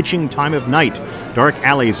Very Witching Time of Night, Dark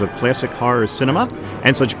Alleys of Classic Horror Cinema,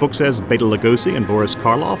 and such books as Bela Lugosi and Boris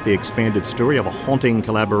Karloff, the expanded story of a haunting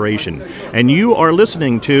collaboration. And you are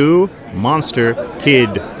listening to Monster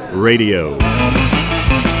Kid Radio.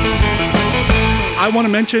 I want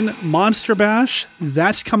to mention Monster Bash.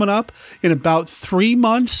 That's coming up in about 3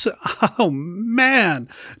 months. Oh, man.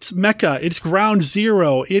 It's Mecca. It's ground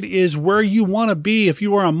zero. It is where you want to be if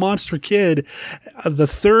you are a monster kid. The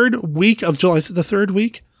third week of July. Is it the third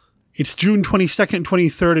week? It's June 22nd,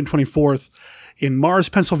 23rd, and 24th in Mars,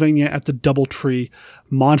 Pennsylvania at the Doubletree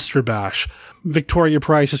Monster Bash. Victoria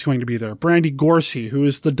Price is going to be there. Brandy Gorsey, who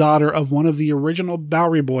is the daughter of one of the original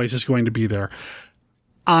Bowery Boys, is going to be there.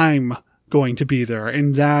 I'm going to be there,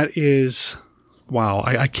 and that is... wow,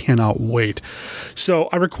 I cannot wait. So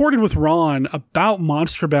I recorded with Ron about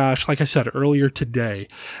Monster Bash, like I said, earlier today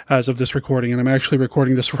as of this recording, and I'm actually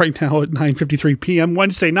recording this right now at 9:53 p.m.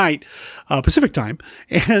 Wednesday night, Pacific time.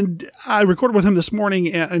 And I recorded with him this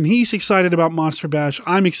morning, and he's excited about Monster Bash.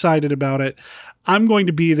 I'm excited about it. I'm going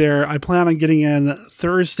to be there. I plan on getting in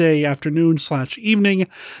Thursday afternoon/evening,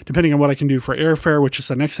 depending on what I can do for airfare, which is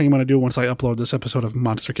the next thing I'm going to do once I upload this episode of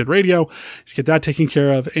Monster Kid Radio, is get that taken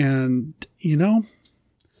care of. And, you know,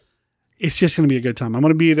 it's just going to be a good time. I'm going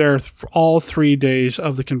to be there for all 3 days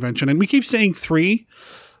of the convention. And we keep saying 3,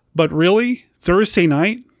 but really, Thursday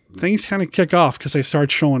night, things kind of kick off because they start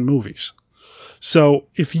showing movies. So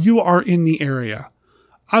if you are in the area,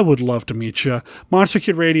 I would love to meet you. Monster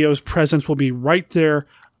Kid Radio's presence will be right there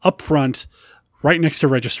up front, right next to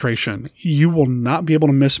registration. You will not be able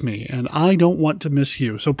to miss me, and I don't want to miss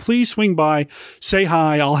you. So please swing by, say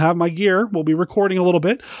hi. I'll have my gear. We'll be recording a little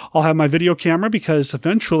bit. I'll have my video camera because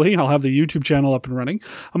eventually I'll have the YouTube channel up and running.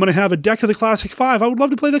 I'm going to have a deck of the Classic 5. I would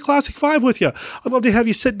love to play the Classic 5 with you. I'd love to have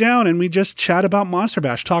you sit down and we just chat about Monster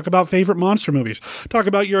Bash, talk about favorite monster movies, talk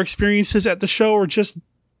about your experiences at the show, or just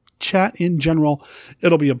chat in general.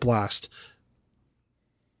 It'll be a blast.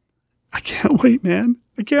 I can't wait, man.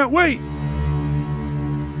 I can't wait.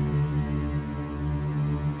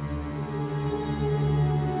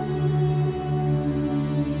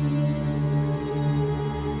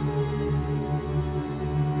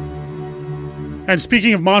 And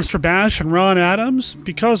speaking of Monster Bash and Ron Adams,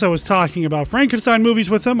 because I was talking about Frankenstein movies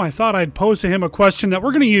with him, I thought I'd pose to him a question that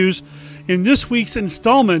we're going to use in this week's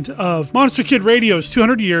installment of Monster Kid Radio's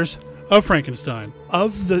 200 Years of Frankenstein.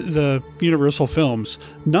 Of the Universal films,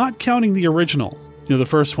 not counting the original, you know, the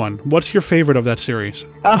first one, what's your favorite of that series?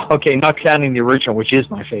 Oh, okay, not counting the original, which is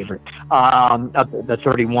my favorite, the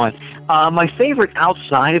 31. My favorite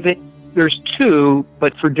outside of it, there's 2,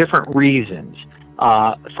 but for different reasons.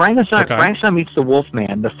 Frankenstein Meets the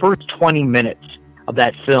Wolfman, the first 20 minutes of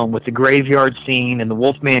that film with the graveyard scene and the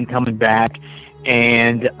Wolfman coming back,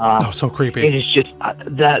 and so creepy. It is just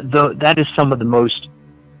that is some of the most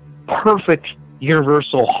perfect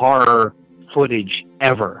Universal horror footage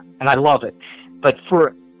ever, and I love it. But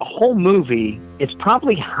for a whole movie, it's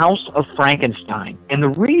probably House of Frankenstein, and the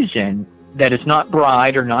reason that it's not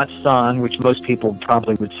Bride or not Son, which most people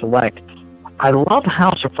probably would select, I love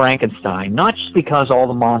House of Frankenstein, not just because all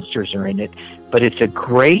the monsters are in it, but it's a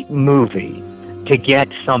great movie to get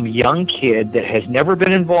some young kid that has never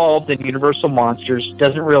been involved in Universal Monsters,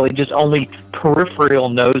 doesn't really, just only peripheral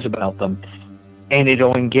knows about them, and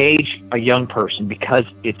it'll engage a young person because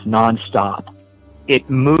it's nonstop. It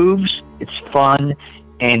moves, it's fun,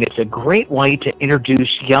 and it's a great way to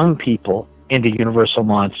introduce young people into Universal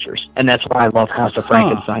Monsters, and that's why I love House of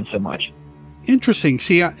Frankenstein so much. Interesting.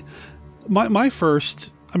 See, my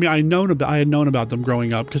first, I mean, I had known about them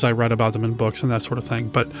growing up because I read about them in books and that sort of thing.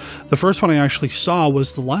 But the first one I actually saw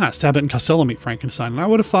was the last, Abbott and Costello Meet Frankenstein, and I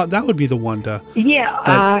would have thought that would be the one to. Yeah,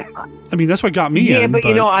 I mean, that's what got me in. Yeah, but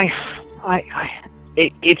you know,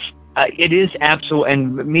 it is absolute,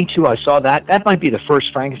 and me too. I saw that. That might be the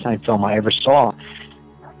first Frankenstein film I ever saw,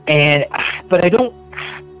 but I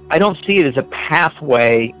don't see it as a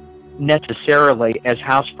pathway necessarily as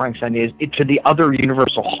House of Frankenstein is to the other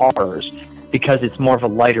Universal horrors, because it's more of a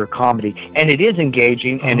lighter comedy, and it is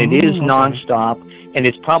engaging, and it is nonstop, and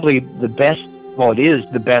it's probably the best. Well, it is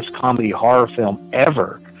the best comedy horror film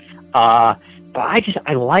ever. But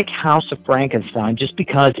I like House of Frankenstein just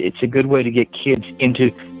because it's a good way to get kids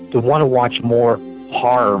to want to watch more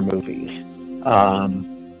horror movies,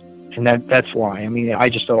 and that's why. I mean, I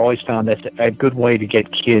just always found that a good way to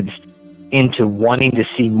get kids into wanting to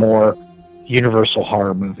see more Universal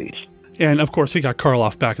horror movies. And of course, we got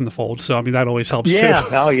Karloff back in the fold, so I mean that always helps too.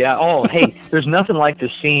 Oh yeah. Oh, hey, there's nothing like the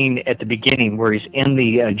scene at the beginning where he's in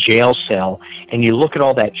the jail cell, and you look at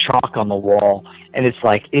all that chalk on the wall, and it's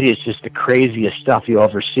like, it is just the craziest stuff you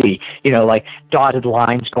ever see. You know, like dotted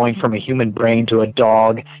lines going from a human brain to a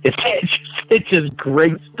dog. It's just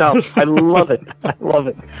great stuff. I love it. I love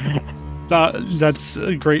it. That's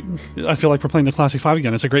great. I feel like we're playing the Classic 5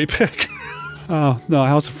 again. It's a great pick. Oh, no,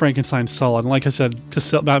 House of Frankenstein's solid. And like I said,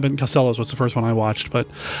 Abbott and Costello was the first one I watched, but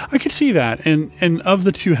I could see that. And of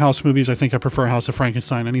the 2 House movies, I think I prefer House of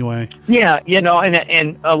Frankenstein anyway. Yeah, you know,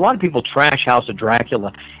 and a lot of people trash House of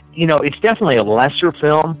Dracula. You know, it's definitely a lesser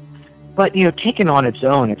film, But taken on its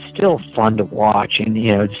own, it's still fun to watch, and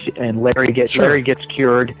and Larry gets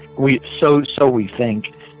cured. We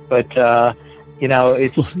think, but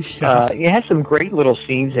it's it has some great little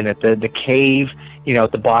scenes in it. The cave,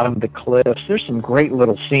 at the bottom of the cliffs. There's some great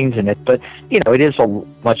little scenes in it, but it is a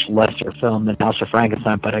much lesser film than House of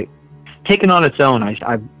Frankenstein. But taken on its own,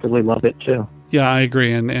 I really love it too. Yeah, I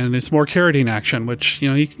agree, and it's more Carradine action, which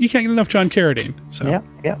you can't get enough John Carradine. So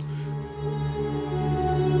yeah.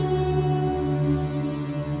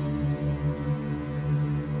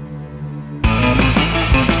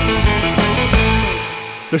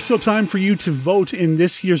 There's still time for you to vote in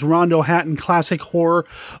this year's Rondo Hatton Classic Horror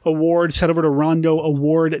Awards. Head over to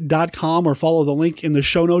rondoaward.com or follow the link in the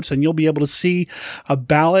show notes, and you'll be able to see a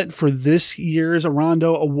ballot for this year's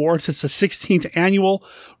Rondo Awards. It's the 16th annual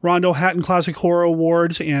Rondo Hatton Classic Horror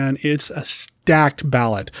Awards, and it's a stacked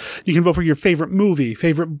ballot. You can vote for your favorite movie,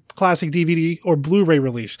 favorite classic DVD or Blu-ray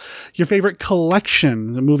release, your favorite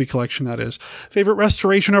collection, the movie collection that is, favorite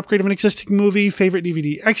restoration or upgrade of an existing movie, favorite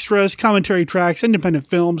DVD extras, commentary tracks, independent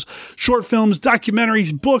films, short films,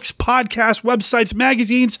 documentaries, books, podcasts, websites,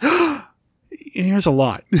 magazines. And here's a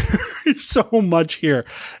lot. There's so much here.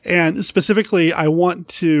 And specifically, I want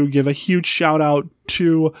to give a huge shout out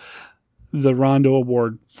to the Rondo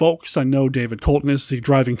Award folks. I know David Colton is the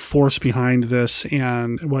driving force behind this,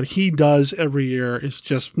 and what he does every year is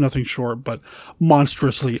just nothing short but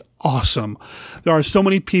monstrously awesome. There are so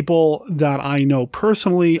many people that I know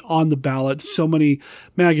personally on the ballot, so many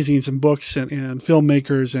magazines and books and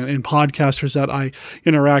filmmakers and podcasters that I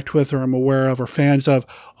interact with or am aware of or fans of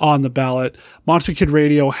on the ballot. Monster Kid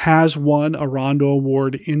Radio has won a Rondo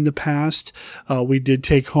Award in the past. We did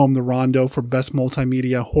take home the Rondo for Best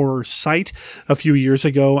Multimedia Horror Site a few years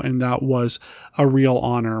ago, and that was a real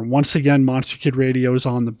honor. Once again, Monster Kid Radio is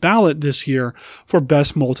on the ballot this year for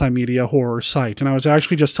Best Multimedia Horror Site. And I was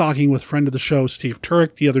actually just talking with friend of the show, Steve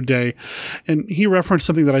Turek, the other day, and he referenced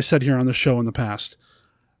something that I said here on the show in the past.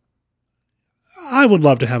 I would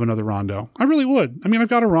love to have another Rondo. I really would. I mean, I've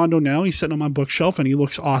got a Rondo now. He's sitting on my bookshelf and he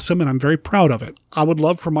looks awesome, and I'm very proud of it. I would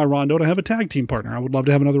love for my Rondo to have a tag team partner. I would love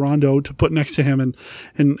to have another Rondo to put next to him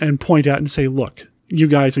and point at and say, look, you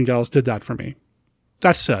guys and gals did that for me.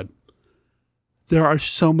 That said, there are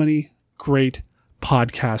so many great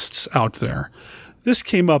podcasts out there. This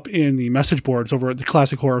came up in the message boards over at the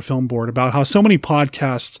Classic Horror Film Board about how so many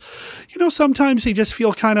podcasts, sometimes they just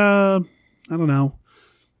feel kind of, I don't know,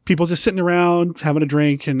 people just sitting around having a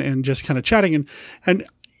drink and just kind of chatting. And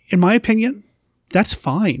in my opinion, that's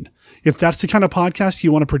fine. If that's the kind of podcast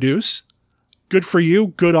you want to produce, good for you.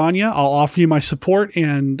 Good on you. I'll offer you my support,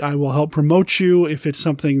 and I will help promote you if it's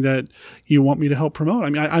something that you want me to help promote. I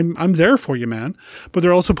mean, I'm there for you, man. But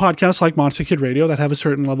there are also podcasts like Monster Kid Radio that have a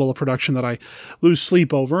certain level of production that I lose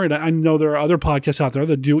sleep over. And I know there are other podcasts out there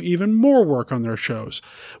that do even more work on their shows,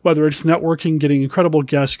 whether it's networking, getting incredible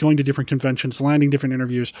guests, going to different conventions, landing different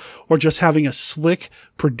interviews, or just having a slick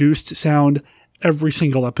produced sound every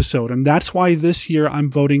single episode. And that's why this year I'm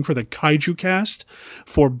voting for the Kaiju Cast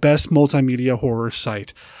for Best Multimedia Horror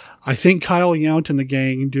Site. I think Kyle Yount and the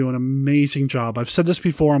gang do an amazing job. I've said this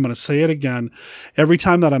before. I'm going to say it again. Every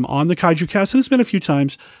time that I'm on the Kaiju Cast, and it's been a few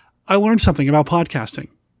times, I learned something about podcasting.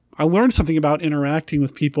 I learned something about interacting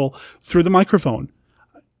with people through the microphone.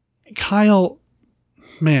 Kyle,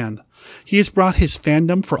 man, he has brought his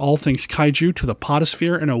fandom for all things kaiju to the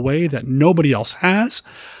podosphere in a way that nobody else has.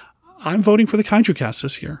 I'm voting for the Kaiju Cast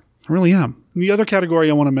this year. I really am. And the other category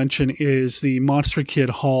I want to mention is the Monster Kid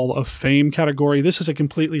Hall of Fame category. This is a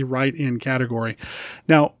completely write-in category.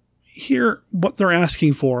 Now, here, what they're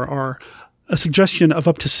asking for are a suggestion of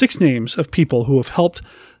up to 6 names of people who have helped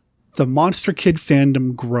the Monster Kid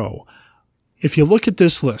fandom grow. If you look at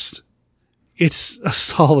this list, it's a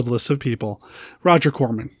solid list of people. Roger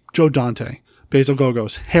Corman, Joe Dante, Basil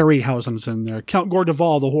Gogos, Harryhausen's in there. Count Gore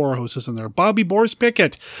Duvall, the horror host, is in there. Bobby Boris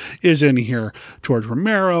Pickett is in here. George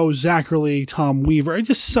Romero, Zachary, Tom Weaver.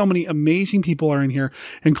 Just so many amazing people are in here,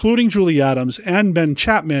 including Julie Adams and Ben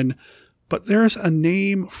Chapman. But there's a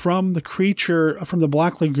name from the creature from the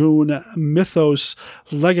Black Lagoon mythos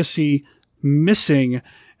legacy missing,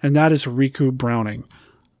 and that is Riku Browning.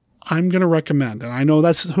 I'm going to recommend, and I know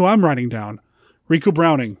that's who I'm writing down, Riku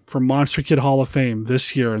Browning from Monster Kid Hall of Fame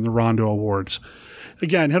this year in the Rondo Awards.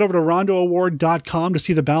 Again, head over to rondoaward.com to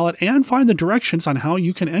see the ballot and find the directions on how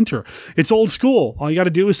you can enter. It's old school. All you got to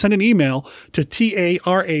do is send an email to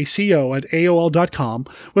taraco@aol.com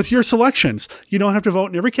with your selections. You don't have to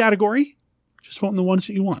vote in every category. Just vote in the ones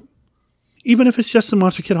that you want. Even if it's just the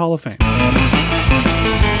Monster Kid Hall of Fame.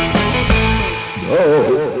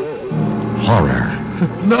 No. Horror.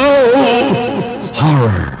 No!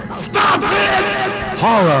 Horror. Stop it!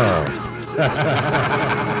 Horror.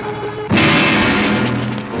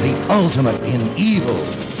 The ultimate in evil,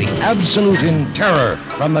 the absolute in terror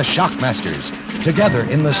from the Shockmasters. Together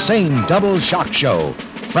in the same double shock show,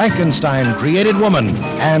 Frankenstein Created Woman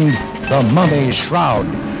and The Mummy's Shroud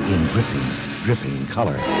in dripping, dripping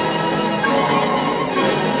color.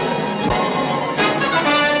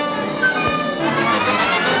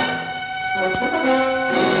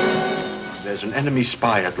 There's an enemy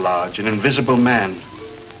spy at large, an invisible man.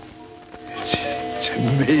 It's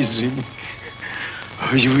amazing.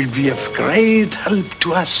 Oh, you will be of great help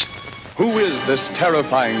to us. Who is this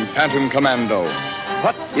terrifying Phantom Commando?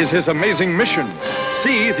 What is his amazing mission?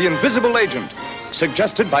 See The Invisible Agent,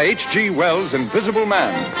 suggested by H.G. Wells' Invisible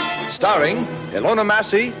Man, starring Ilona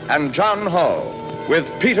Massey and John Hall, with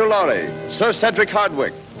Peter Lorre, Sir Cedric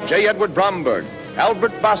Hardwicke, J. Edward Bromberg,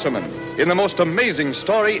 Albert Basserman, in the most amazing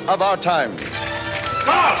story of our times.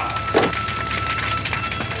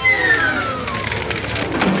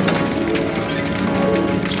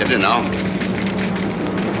 Steady now.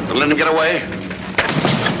 Don't let him get away.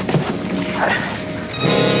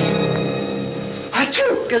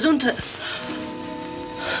 Gesundheit.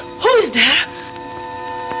 Who is there?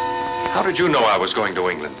 How did you know I was going to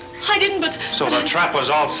England? I didn't, but... So the trap was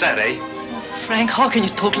all set, eh? Frank, how can you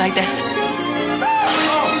talk like that?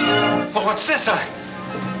 Oh, what's this?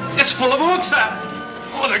 It's full of hooks.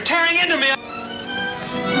 Oh, they're tearing into me.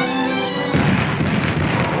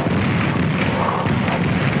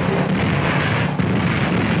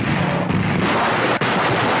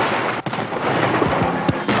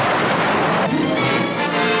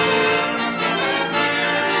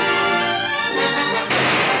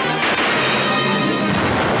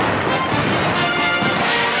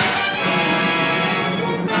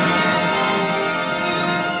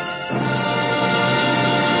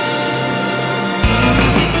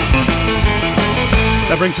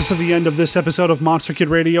 That brings us to the end of this episode of Monster Kid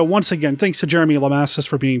Radio. Once again, thanks to Jeremy Lamassas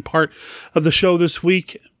for being part of the show this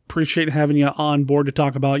week. Appreciate having you on board to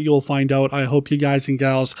talk about. You'll find out. I hope you guys and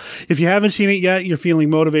gals, if you haven't seen it yet, you're feeling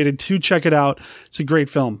motivated to check it out. It's a great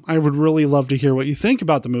film. I would really love to hear what you think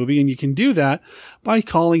about the movie, and you can do that by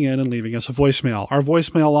calling in and leaving us a voicemail. Our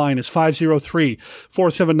voicemail line is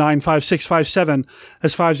 503-479-5657.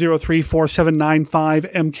 That's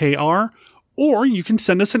 503-4795-MKR. Or you can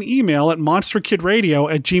send us an email at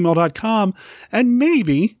monsterkidradio@gmail.com, and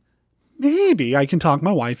maybe I can talk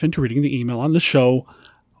my wife into reading the email on the show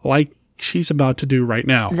like she's about to do right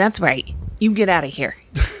now. That's right. You get out of here.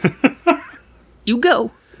 You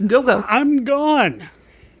go. Go. I'm gone.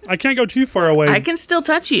 I can't go too far away. I can still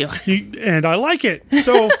touch you. And I like it.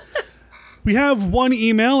 So we have one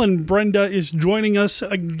email, and Brenda is joining us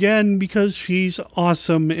again because she's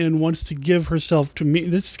awesome and wants to give herself to me.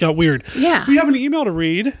 This got weird. Yeah. We have an email to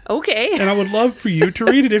read. Okay. And I would love for you to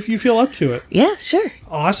read it if you feel up to it. Yeah, sure.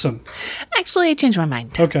 Awesome. Actually, I changed my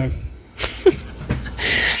mind. Okay.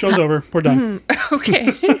 Show's over. We're done. Okay.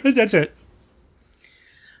 That's it.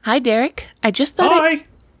 Hi, Derek. I just thought Hi.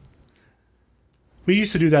 We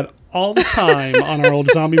used to do that all the time on our old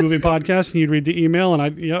zombie movie podcast, and you'd read the email, and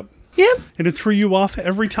Yep. And it threw you off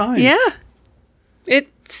every time. Yeah. It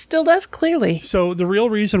still does, clearly. So the real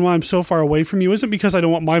reason why I'm so far away from you isn't because I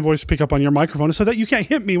don't want my voice to pick up on your microphone. It's so that you can't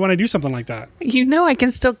hit me when I do something like that. You know I can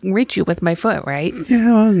still reach you with my foot, right?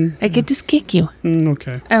 Yeah. I could just kick you.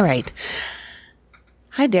 Okay. All right.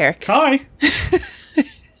 Hi, Derek. Hi.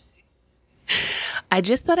 I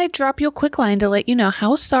just thought I'd drop you a quick line to let you know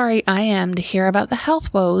how sorry I am to hear about the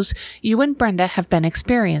health woes you and Brenda have been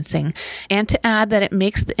experiencing, and to add that it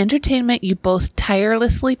makes the entertainment you both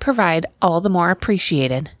tirelessly provide all the more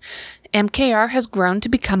appreciated. MKR has grown to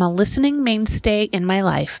become a listening mainstay in my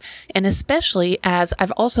life, and especially as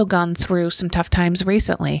I've also gone through some tough times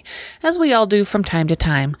recently, as we all do from time to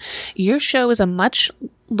time. Your show is a much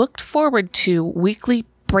looked forward to weekly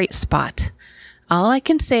bright spot. All I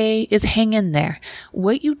can say is hang in there.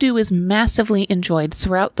 What you do is massively enjoyed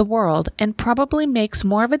throughout the world and probably makes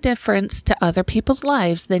more of a difference to other people's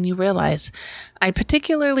lives than you realize. I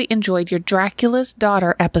particularly enjoyed your Dracula's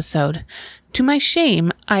Daughter episode. To my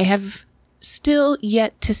shame, I have still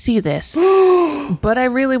yet to see this, but I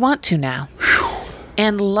really want to now.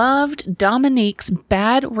 And loved Dominique's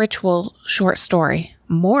Bad Ritual short story.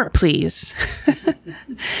 More, please.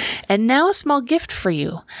 And now a small gift for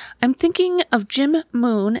you. I'm thinking of Jim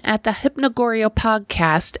Moon at the Hypnogorio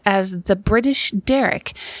podcast as the British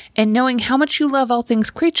Derek, and knowing how much you love all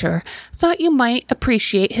things creature, thought you might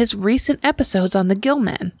appreciate his recent episodes on the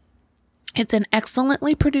Gillman. It's an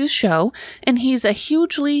excellently produced show, and he's a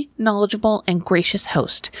hugely knowledgeable and gracious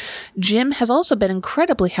host. Jim has also been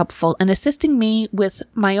incredibly helpful in assisting me with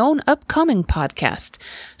my own upcoming podcast.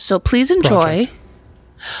 So please enjoy.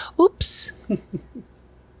 Oops.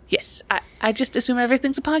 Yes, I just assume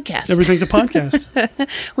everything's a podcast. Everything's a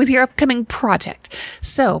podcast. With your upcoming project.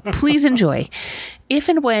 So please enjoy. If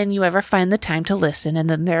and when you ever find the time to listen, and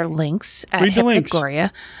then there are links at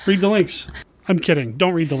Hypnagoria. Read the links. I'm kidding.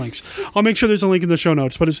 Don't read the links. I'll make sure there's a link in the show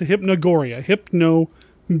notes, but it's Hypnagoria.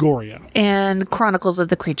 Hypnagoria. And Chronicles of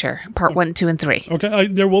the Creature, part 1, 2, and 3. Okay.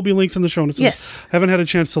 There will be links in the show notes. Yes. Haven't had a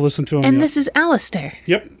chance to listen to them and yet. This is Alistair.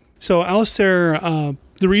 Yep. So Alistair,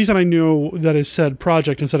 the reason I knew that it said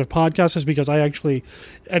project instead of podcast is because I actually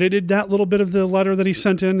edited that little bit of the letter that he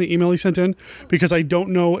sent in, the email he sent in, because I don't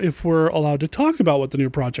know if we're allowed to talk about what the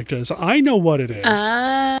new project is. I know what it is,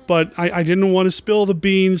 but I didn't want to spill the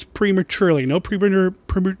beans prematurely. No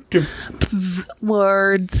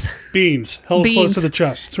words. Beans held close to the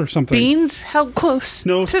chest or something. Beans held close.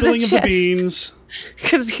 No to spilling the of the beans.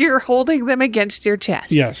 Because you're holding them against your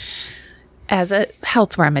chest. Yes. As a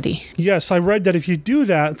health remedy. Yes, I read that if you do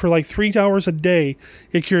that for like 3 hours a day,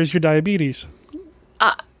 it cures your diabetes.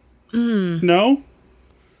 No?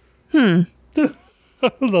 The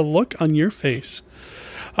look on your face.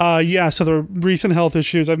 Yeah, so the recent health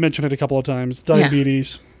issues, I've mentioned it a couple of times.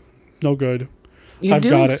 Diabetes, no good. You're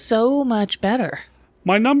doing so much better.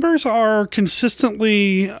 My numbers are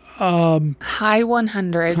consistently high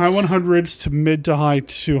 100s. High 100s to mid to high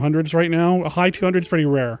 200s right now. A high 200 is pretty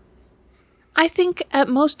rare. I think at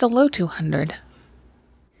most a low 200.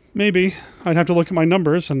 Maybe. I'd have to look at my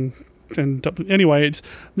numbers and anyway,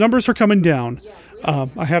 numbers are coming down.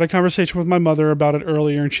 I had a conversation with my mother about it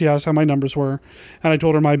earlier, and she asked how my numbers were, and I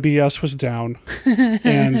told her my BS was down.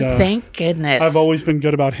 And thank goodness. I've always been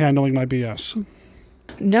good about handling my BS.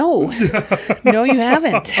 No. No, you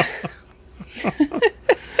haven't.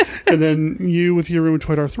 And then you with your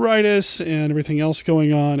rheumatoid arthritis and everything else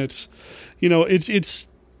going on, it's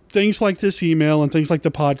things like this email and things like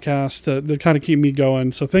the podcast that kind of keep me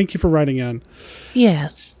going. So thank you for writing in.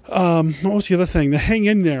 Yes. What was the other thing? The hang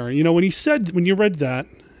in there. When you read that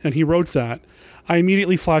and he wrote that, I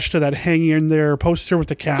immediately flashed to that hang in there poster with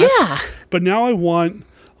the cats. Yeah. But now I want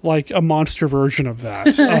like a monster version of that.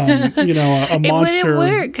 A monster. It wouldn't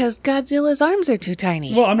work because Godzilla's arms are too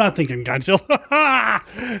tiny. Well, I'm not thinking Godzilla.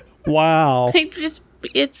 Wow.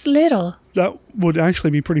 It's little. That would actually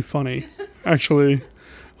be pretty funny. Actually.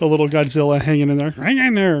 A little Godzilla hanging in there. Hang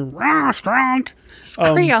in there. Rah, skronk.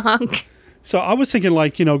 Skronk. So I was thinking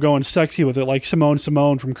going sexy with it, like Simone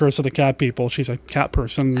from Curse of the Cat People. She's a cat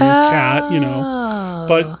person, cat,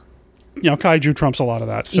 But, kaiju trumps a lot of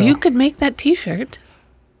that. So. You could make that t-shirt.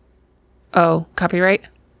 Oh, copyright?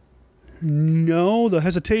 No, the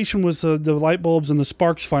hesitation was the light bulbs and the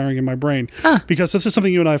sparks firing in my brain. Because this is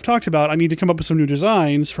something you and I have talked about. I need to come up with some new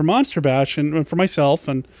designs for Monster Bash and for myself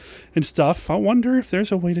and stuff. I wonder if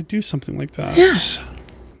there's a way to do something like that. Yeah.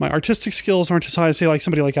 My artistic skills aren't as high as, say, like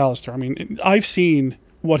somebody like Alistair. I mean, I've seen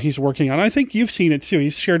what he's working on. I think you've seen it too.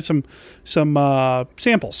 He's shared some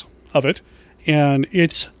samples of it, and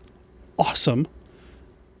it's awesome.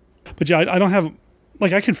 But yeah, I don't have...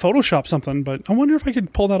 Like, I could Photoshop something, but I wonder if I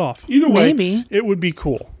could pull that off. Either way, maybe it would be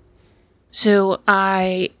cool. So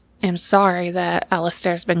I am sorry that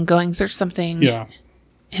Alistair's been going through something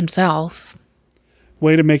himself.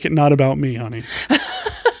 Way to make it not about me, honey.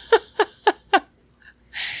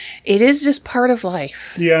 It is just part of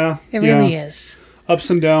life. Yeah. It really is. Ups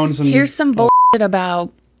and downs. And here's some bullshit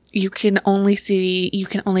about you can only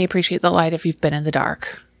appreciate the light if you've been in the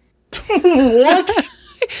dark. What?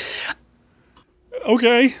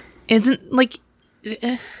 Okay. Isn't like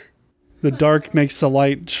the dark makes the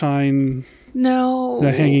light shine. No.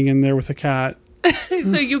 The hanging in there with the cat.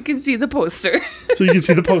 So you can see the poster. So you can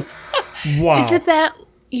see the poster. Wow. Is it that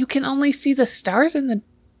you can only see the stars in the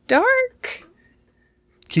dark?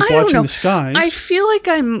 Keep watching the skies. I feel like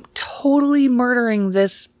I'm totally murdering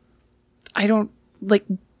this. I don't like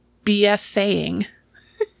BS saying.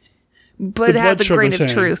 But it has a grain of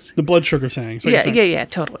truth. The blood sugar saying. Yeah,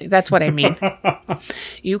 totally. That's what I mean.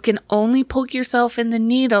 You can only poke yourself in the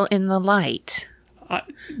needle in the light.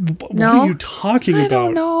 What are you talking about? I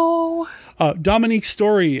don't know. Dominique's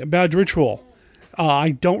story, Bad Ritual.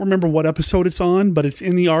 I don't remember what episode it's on, but it's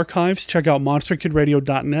in the archives. Check out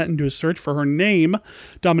monsterkidradio.net and do a search for her name,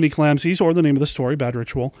 Dominique Lamzes, or the name of the story, Bad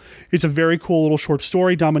Ritual. It's a very cool little short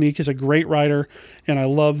story. Dominique is a great writer, and I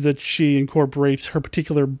love that she incorporates her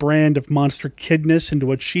particular brand of monster kidness into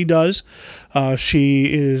what she does.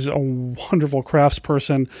 She is a wonderful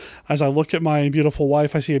craftsperson. As I look at my beautiful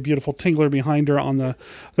wife, I see a beautiful tingler behind her on the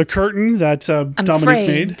curtain that Dominique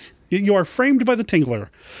made. You are framed by the tingler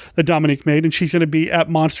that Dominique made, and she's going to be at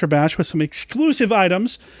Monster Bash with some exclusive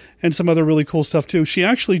items and some other really cool stuff too. She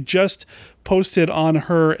actually just posted on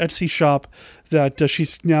her Etsy shop that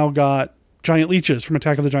she's now got giant leeches from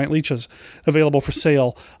Attack of the Giant Leeches available for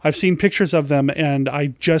sale. I've seen pictures of them, and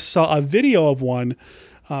I just saw a video of one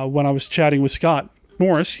when I was chatting with Scott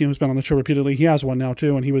Morris, who's been on the show repeatedly. He has one now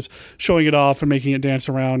too, and he was showing it off and making it dance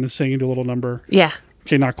around and singing a little number. Yeah.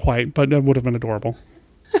 Okay, not quite, but it would have been adorable.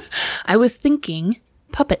 I was thinking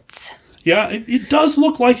puppets. Yeah, it does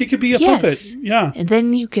look like it could be a puppet. Yeah. And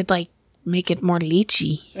then you could, like, make it more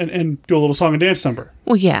leechy. And do a little song and dance number.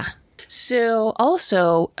 Well, yeah. So,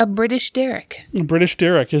 also, a British Derek. British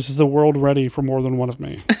Derek. Is the world ready for more than one of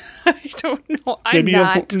me? I don't know. I'm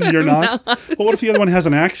not. You're not? Well, what if the other one has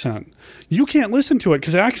an accent? You can't listen to it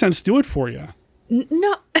because accents do it for you.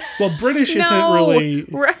 No. Well, British isn't really...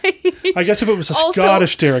 Right. I guess if it was a Also,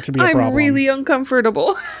 Scottish Derek, it'd be a problem. I'm really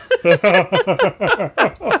uncomfortable.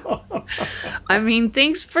 I mean,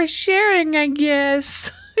 thanks for sharing, I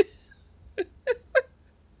guess.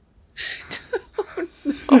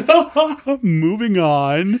 Moving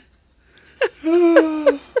on.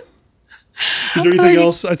 Is there anything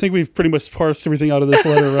else? I think we've pretty much parsed everything out of this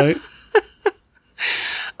letter, right?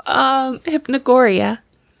 Hypnagogia.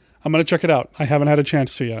 I'm going to check it out. I haven't had a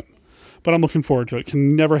chance to yet, but I'm looking forward to it.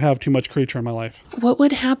 Can never have too much creature in my life. What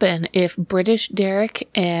would happen if British Derek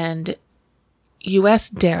and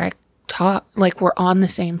U.S. Derek were on the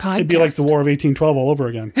same podcast? It'd be like the War of 1812 all over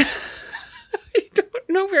again. I don't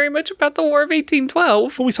know very much about the War of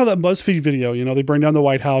 1812. Well, we saw that BuzzFeed video. You know, they burned down the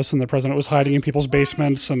White House and the president was hiding in people's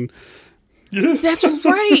basements and... That's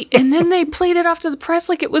right. And then they played it off to the press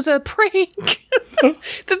like it was a prank. That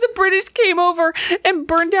the British came over and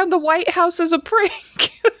burned down the White House as a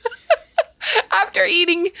prank. After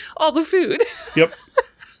eating all the food. Yep.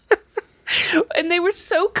 And they were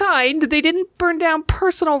so kind, they didn't burn down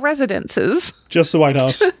personal residences. Just the White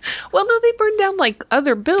House. Well, no, they burned down like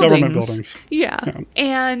other buildings. Government buildings. Yeah.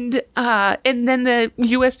 And then the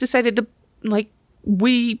U.S. decided to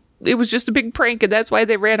it was just a big prank, and that's why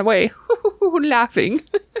they ran away. Laughing.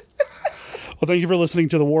 Well, thank you for listening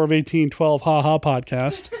to the War of 1812 Ha Ha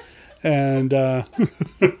podcast. And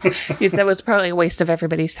yes, that was probably a waste of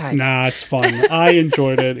everybody's time. Nah, it's fun. I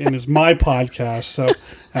enjoyed it, and it's my podcast, so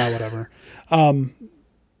whatever.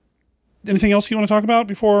 Anything else you want to talk about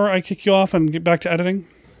before I kick you off and get back to editing?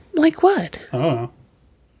 Like what? I don't know.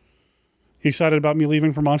 You excited about me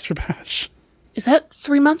leaving for Monster Bash? Is that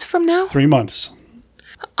 3 months from now? 3 months.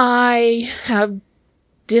 I have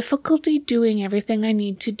difficulty doing everything I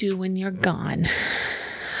need to do when you're gone.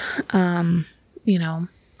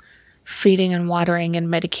 Feeding and watering and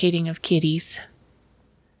medicating of kitties.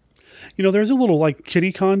 You know, there's a little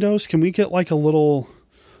kitty condos. Can we get a little,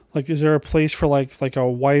 is there a place for like a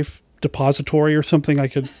wife depository or something I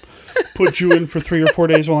could put you in for 3 or 4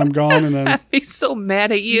 days while I'm gone, and then I'd be so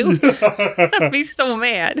mad at you. I'd be so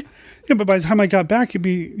mad. Yeah, but by the time I got back,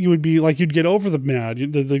 you'd get over the mad,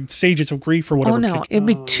 the stages of grief or whatever. Oh no, it'd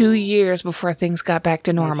be 2 years before things got back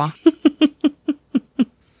to normal.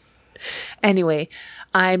 Anyway,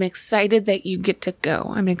 I'm excited that you get to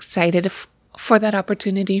go. I'm excited for that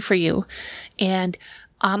opportunity for you, and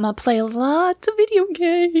I'm gonna play lots of video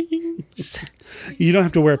games. You don't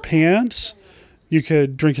have to wear pants. You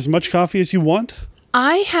could drink as much coffee as you want.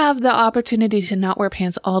 I have the opportunity to not wear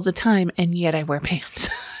pants all the time, and yet I wear pants.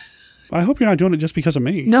 I hope you're not doing it just because of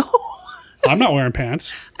me. No. I'm not wearing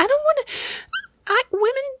pants. I don't want to...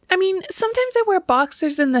 sometimes I wear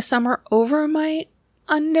boxers in the summer over my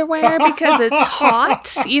underwear because it's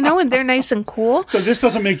hot, and they're nice and cool. So this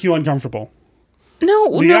doesn't make you uncomfortable?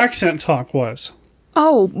 No. The accent talk was.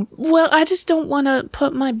 Oh, well, I just don't want to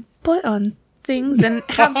put my butt on things and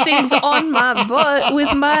have things on my butt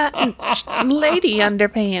with my lady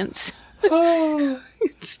underpants. Oh.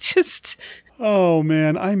 It's just... Oh,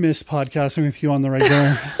 man, I miss podcasting with you on the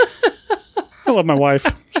regular. I love my wife.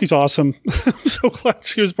 She's awesome. I'm so glad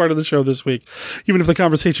she was part of the show this week. Even if the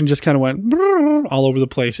conversation just kind of went all over the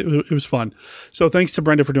place. It was fun. So thanks to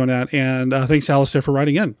Brenda for doing that. And thanks to Alistair for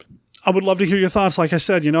writing in. I would love to hear your thoughts. Like I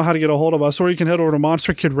said, you know how to get a hold of us, or you can head over to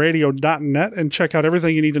monsterkidradio.net and check out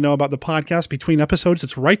everything you need to know about the podcast between episodes.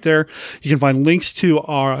 It's right there. You can find links to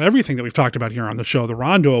everything that we've talked about here on the show, the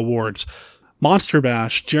Rondo Awards, Monster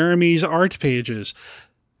Bash, Jeremy's art pages,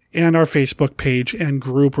 and our Facebook page and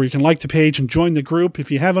group, where you can like the page and join the group.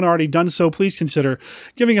 If you haven't already done so, please consider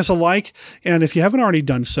giving us a like. And if you haven't already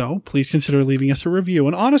done so, please consider leaving us a review,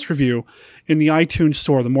 an honest review, in the iTunes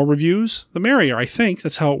store. The more reviews, the merrier. I think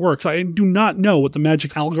that's how it works. I do not know what the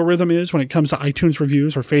magic algorithm is when it comes to iTunes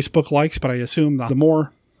reviews or Facebook likes, but I assume the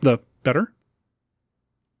more, the better.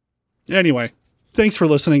 Anyway, thanks for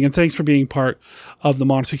listening, and thanks for being part of the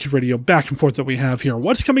Monster Kid Radio back and forth that we have here.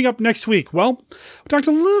 What's coming up next week? Well, we talked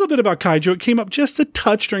a little bit about kaiju. It came up just a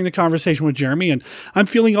touch during the conversation with Jeremy, and I'm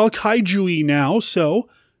feeling all kaiju-y now, so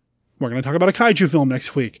we're going to talk about a kaiju film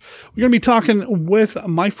next week. We're going to be talking with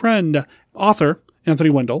my friend, author Anthony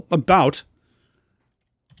Wendell, about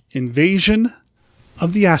Invasion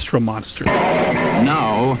of the Astro Monster.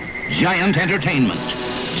 Now, giant entertainment,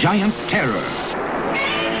 giant terror.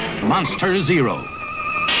 Monster Zero.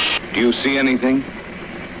 Do you see anything?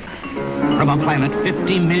 From a planet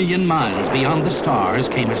 50 million miles beyond the stars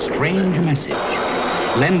came a strange message.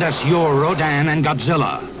 Lend us your Rodan and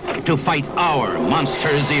Godzilla to fight our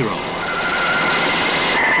Monster Zero.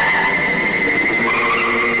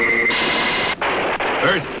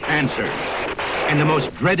 Earth answers, and the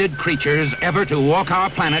most dreaded creatures ever to walk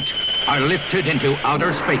our planet are lifted into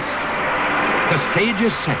outer space. The stage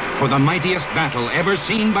is set for the mightiest battle ever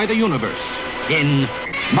seen by the universe in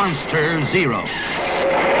Monster Zero.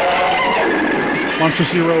 Monster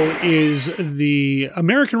Zero is the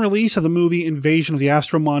American release of the movie Invasion of the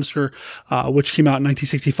Astro Monster, which came out in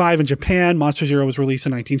 1965 in Japan. Monster Zero was released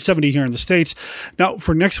in 1970 here in the States. Now,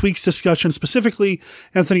 for next week's discussion specifically,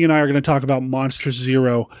 Anthony and I are going to talk about Monster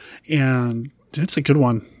Zero, and it's a good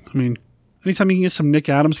one. I mean, anytime you can get some Nick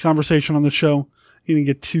Adams conversation on the show, you can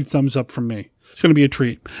get 2 thumbs up from me. It's going to be a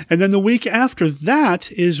treat. And then the week after that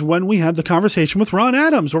is when we have the conversation with Ron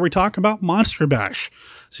Adams, where we talk about Monster Bash.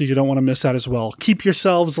 So you don't want to miss that as well. Keep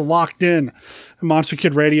yourselves locked in at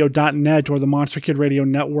monsterkidradio.net or the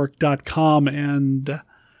monsterkidradionetwork.com, and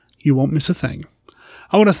you won't miss a thing.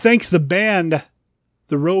 I want to thank the band,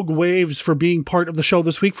 the Rogue Waves, for being part of the show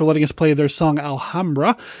this week, for letting us play their song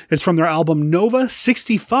Alhambra. It's from their album Nova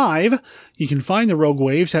 65. You can find the Rogue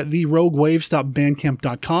Waves at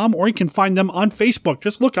theroguewaves.bandcamp.com, or you can find them on Facebook.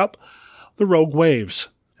 Just look up the Rogue Waves.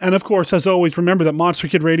 And of course, as always, remember that Monster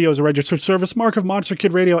Kid Radio is a registered service mark of Monster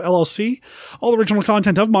Kid Radio LLC. All original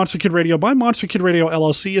content of Monster Kid Radio by Monster Kid Radio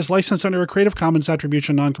LLC is licensed under a Creative Commons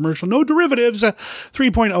Attribution Non-Commercial No Derivatives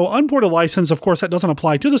 3.0 unported license. Of course, that doesn't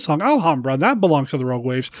apply to the song Alhambra. That belongs to the Rogue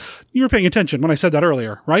Waves. You were paying attention when I said that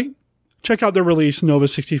earlier, right? Check out their release, Nova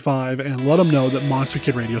 65, and let them know that Monster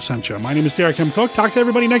Kid Radio sent you. My name is Derek M. Cook. Talk to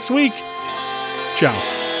everybody next week.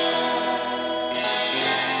 Ciao.